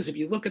Chaim says, if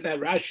you look at that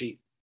Rashi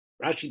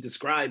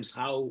describes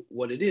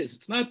what it is.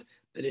 It's not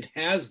that it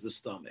has the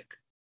stomach,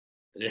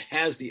 that it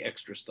has the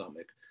extra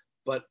stomach,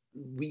 but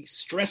we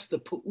stress the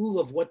pu'ul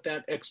of what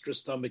that extra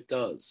stomach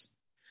does.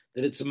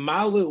 That it's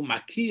malu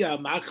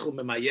makia machel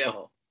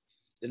memayeho.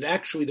 That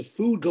actually the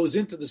food goes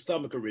into the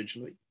stomach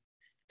originally,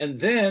 and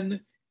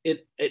then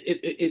it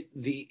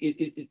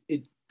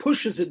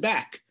pushes it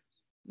back.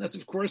 And that's,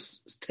 of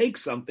course,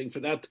 takes something for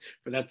that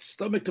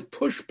stomach to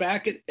push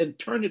back it and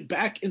turn it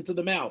back into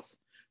the mouth.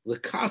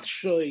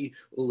 Lekachshoy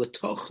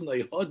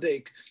uletochnoi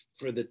hodek,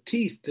 for the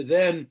teeth to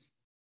then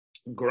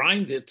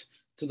grind it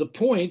to the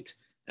point.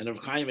 And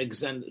Rav Chaim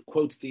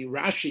quotes the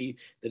Rashi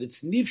that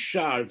it's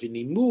nifshar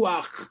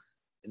v'nimuach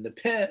in the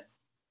peh.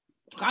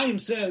 Chaim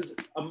says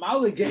a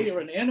malageir,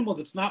 an animal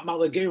that's not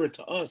malageir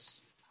to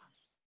us.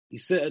 He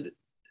said,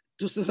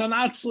 "This is an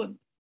atzlan.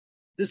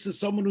 This is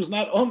someone who's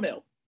not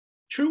omel."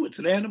 True, it's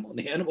an animal, and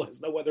the animal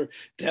has no other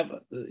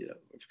teva.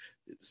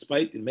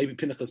 Despite maybe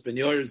Pinchas ben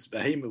Yair's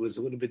behemoth was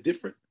a little bit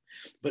different,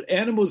 but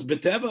animals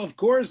beteva, of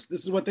course,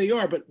 this is what they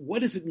are. But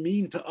what does it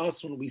mean to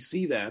us when we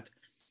see that?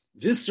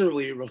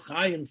 Viscerally, Rav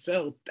Chaim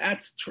felt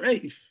that's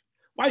treif.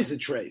 Why is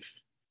it treif?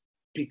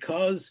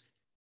 Because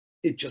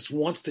it just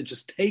wants to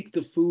just take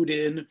the food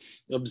in,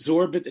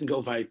 absorb it, and go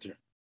weiter.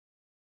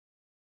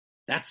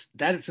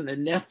 That is an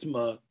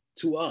anathema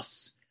to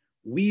us.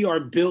 We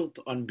are built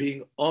on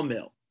being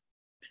omel,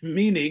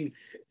 meaning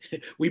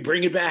we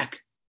bring it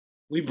back.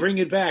 We bring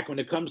it back when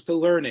it comes to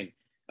learning.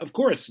 Of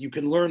course, you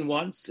can learn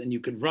once and you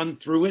can run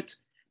through it,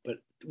 but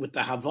with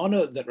the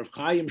Havana that Rav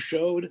Chaim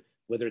showed,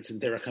 whether it's in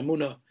Derech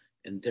Hamunah,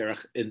 in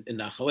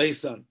Nachal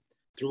Esan,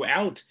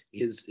 throughout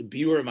his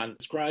Biurim on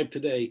Scribe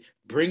today,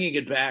 bringing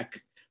it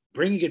back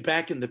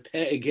in the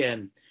peh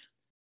again,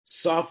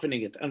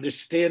 softening it,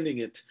 understanding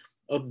it,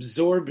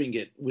 absorbing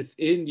it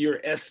within your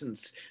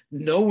essence,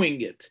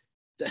 knowing it.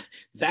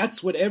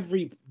 That's what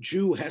every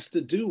Jew has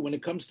to do when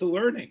it comes to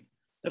learning.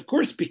 Of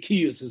course,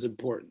 Bikiyus is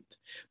important,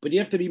 but you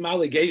have to be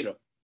Malageira.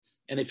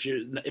 And if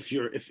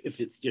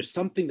you're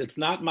something that's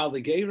not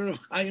Malageira,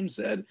 Chaim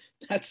said,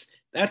 that's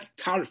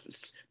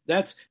tarfus.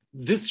 That's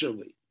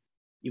viscerally.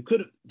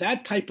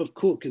 That type of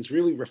cook is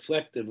really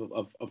reflective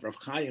of Rav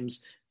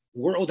Chaim's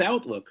world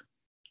outlook.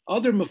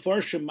 Other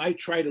Mefarshim might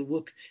try to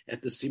look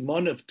at the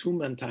simon of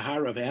Tuma and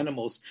Tahara of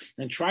animals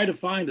and try to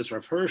find, as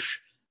Rav Hirsch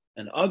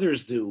and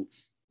others do,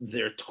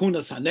 their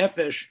Tunas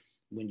HaNefesh,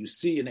 when you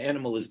see an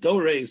animal is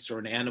dores or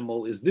an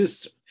animal is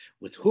this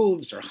with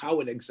hooves, or how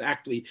it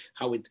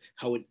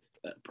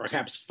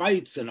perhaps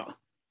fights. But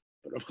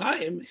Rav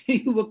Chaim,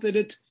 he looked at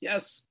it,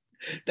 yes,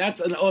 that's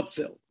an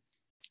otzel.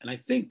 And I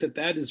think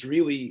that is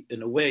really,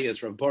 in a way,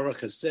 as Rav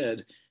Baruch has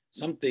said,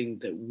 something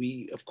that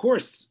we, of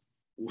course,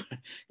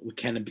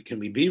 can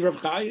we be Rav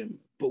Chaim?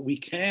 But we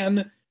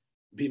can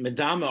be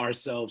medama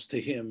ourselves to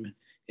him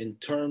in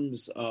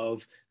terms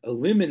of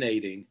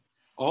eliminating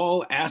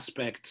all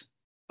aspect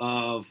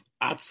of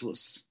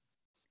atzlus,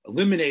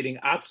 eliminating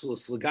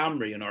atzlus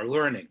legamri in our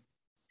learning,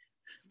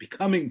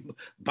 becoming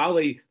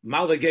bali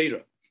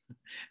malagera,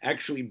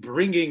 actually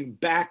bringing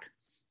back,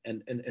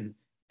 and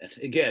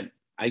again,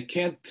 I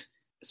can't,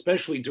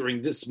 especially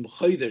during this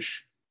Chodesh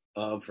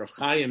of Rav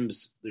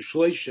Chaim's, the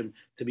Shloshim,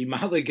 to be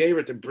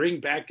Malagera, to bring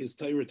back his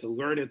Torah, to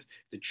learn it,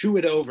 to chew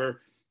it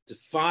over, to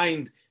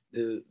find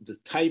the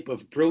type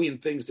of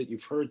brilliant things that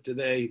you've heard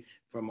today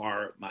from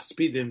our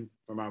Maspidim,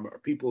 from our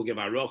people who give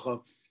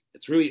Arocha.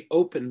 It's really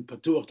open,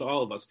 patuach to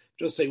all of us.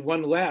 Just say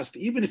one last,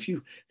 even if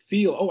you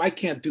feel, I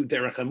can't do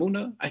Derech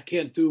Emunah, I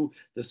can't do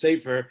the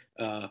Sefer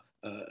Nachal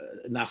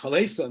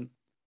Esan,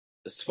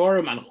 the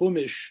Sfarim on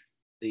Chumash,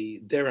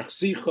 the Derech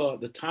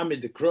Sicha, the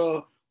Tamid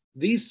Dekra,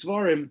 these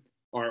Svarim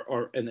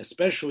are, and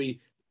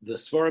especially the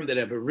Svarim that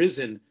have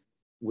arisen,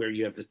 where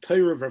you have the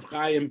Torah of Rav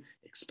Chaim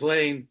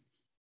explain,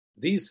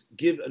 these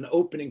give an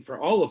opening for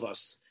all of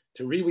us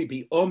to really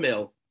be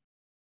omel,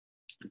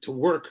 to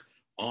work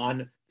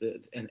on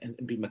and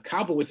be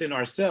makabel within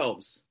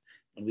ourselves.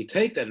 When we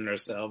take that in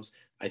ourselves,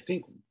 I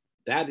think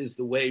that is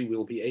the way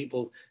we'll be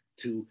able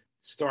to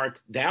start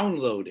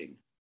downloading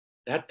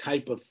that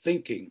type of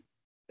thinking,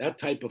 that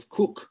type of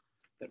cook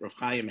that Rav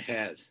Chaim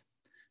has.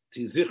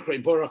 To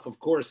Zichrei Baruch, of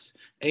course,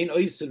 ein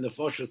oisin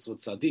nefashos with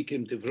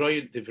tzadikim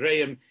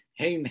divreim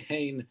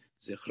hein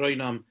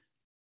zichroinam,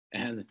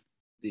 and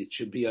it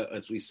should be,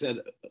 as we said,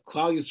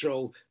 Klal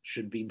Yisrael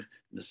should be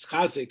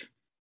mischazik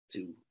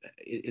to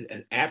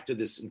after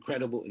this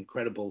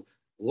incredible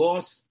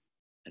loss,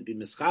 and be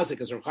mischazik,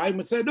 as Rav Chaim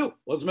would say, no,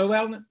 wasn't my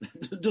wellness.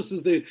 This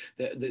is the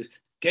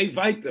gay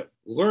weiter,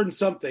 learn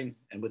something,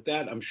 and with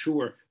that, I'm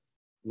sure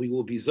we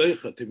will be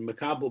zeicha to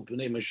Makabel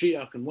B'nai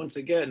Mashiach. And once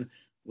again,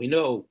 we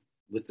know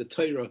with the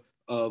Torah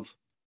of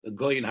the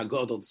Goyin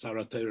HaGadol,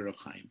 Sarah Torah of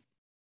Chaim.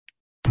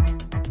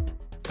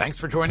 Thanks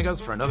for joining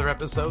us for another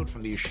episode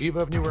from the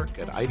Yeshiva of Newark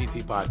at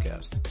IDT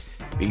Podcast.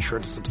 Be sure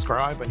to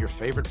subscribe on your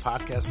favorite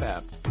podcast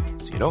app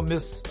so you don't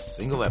miss a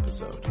single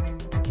episode.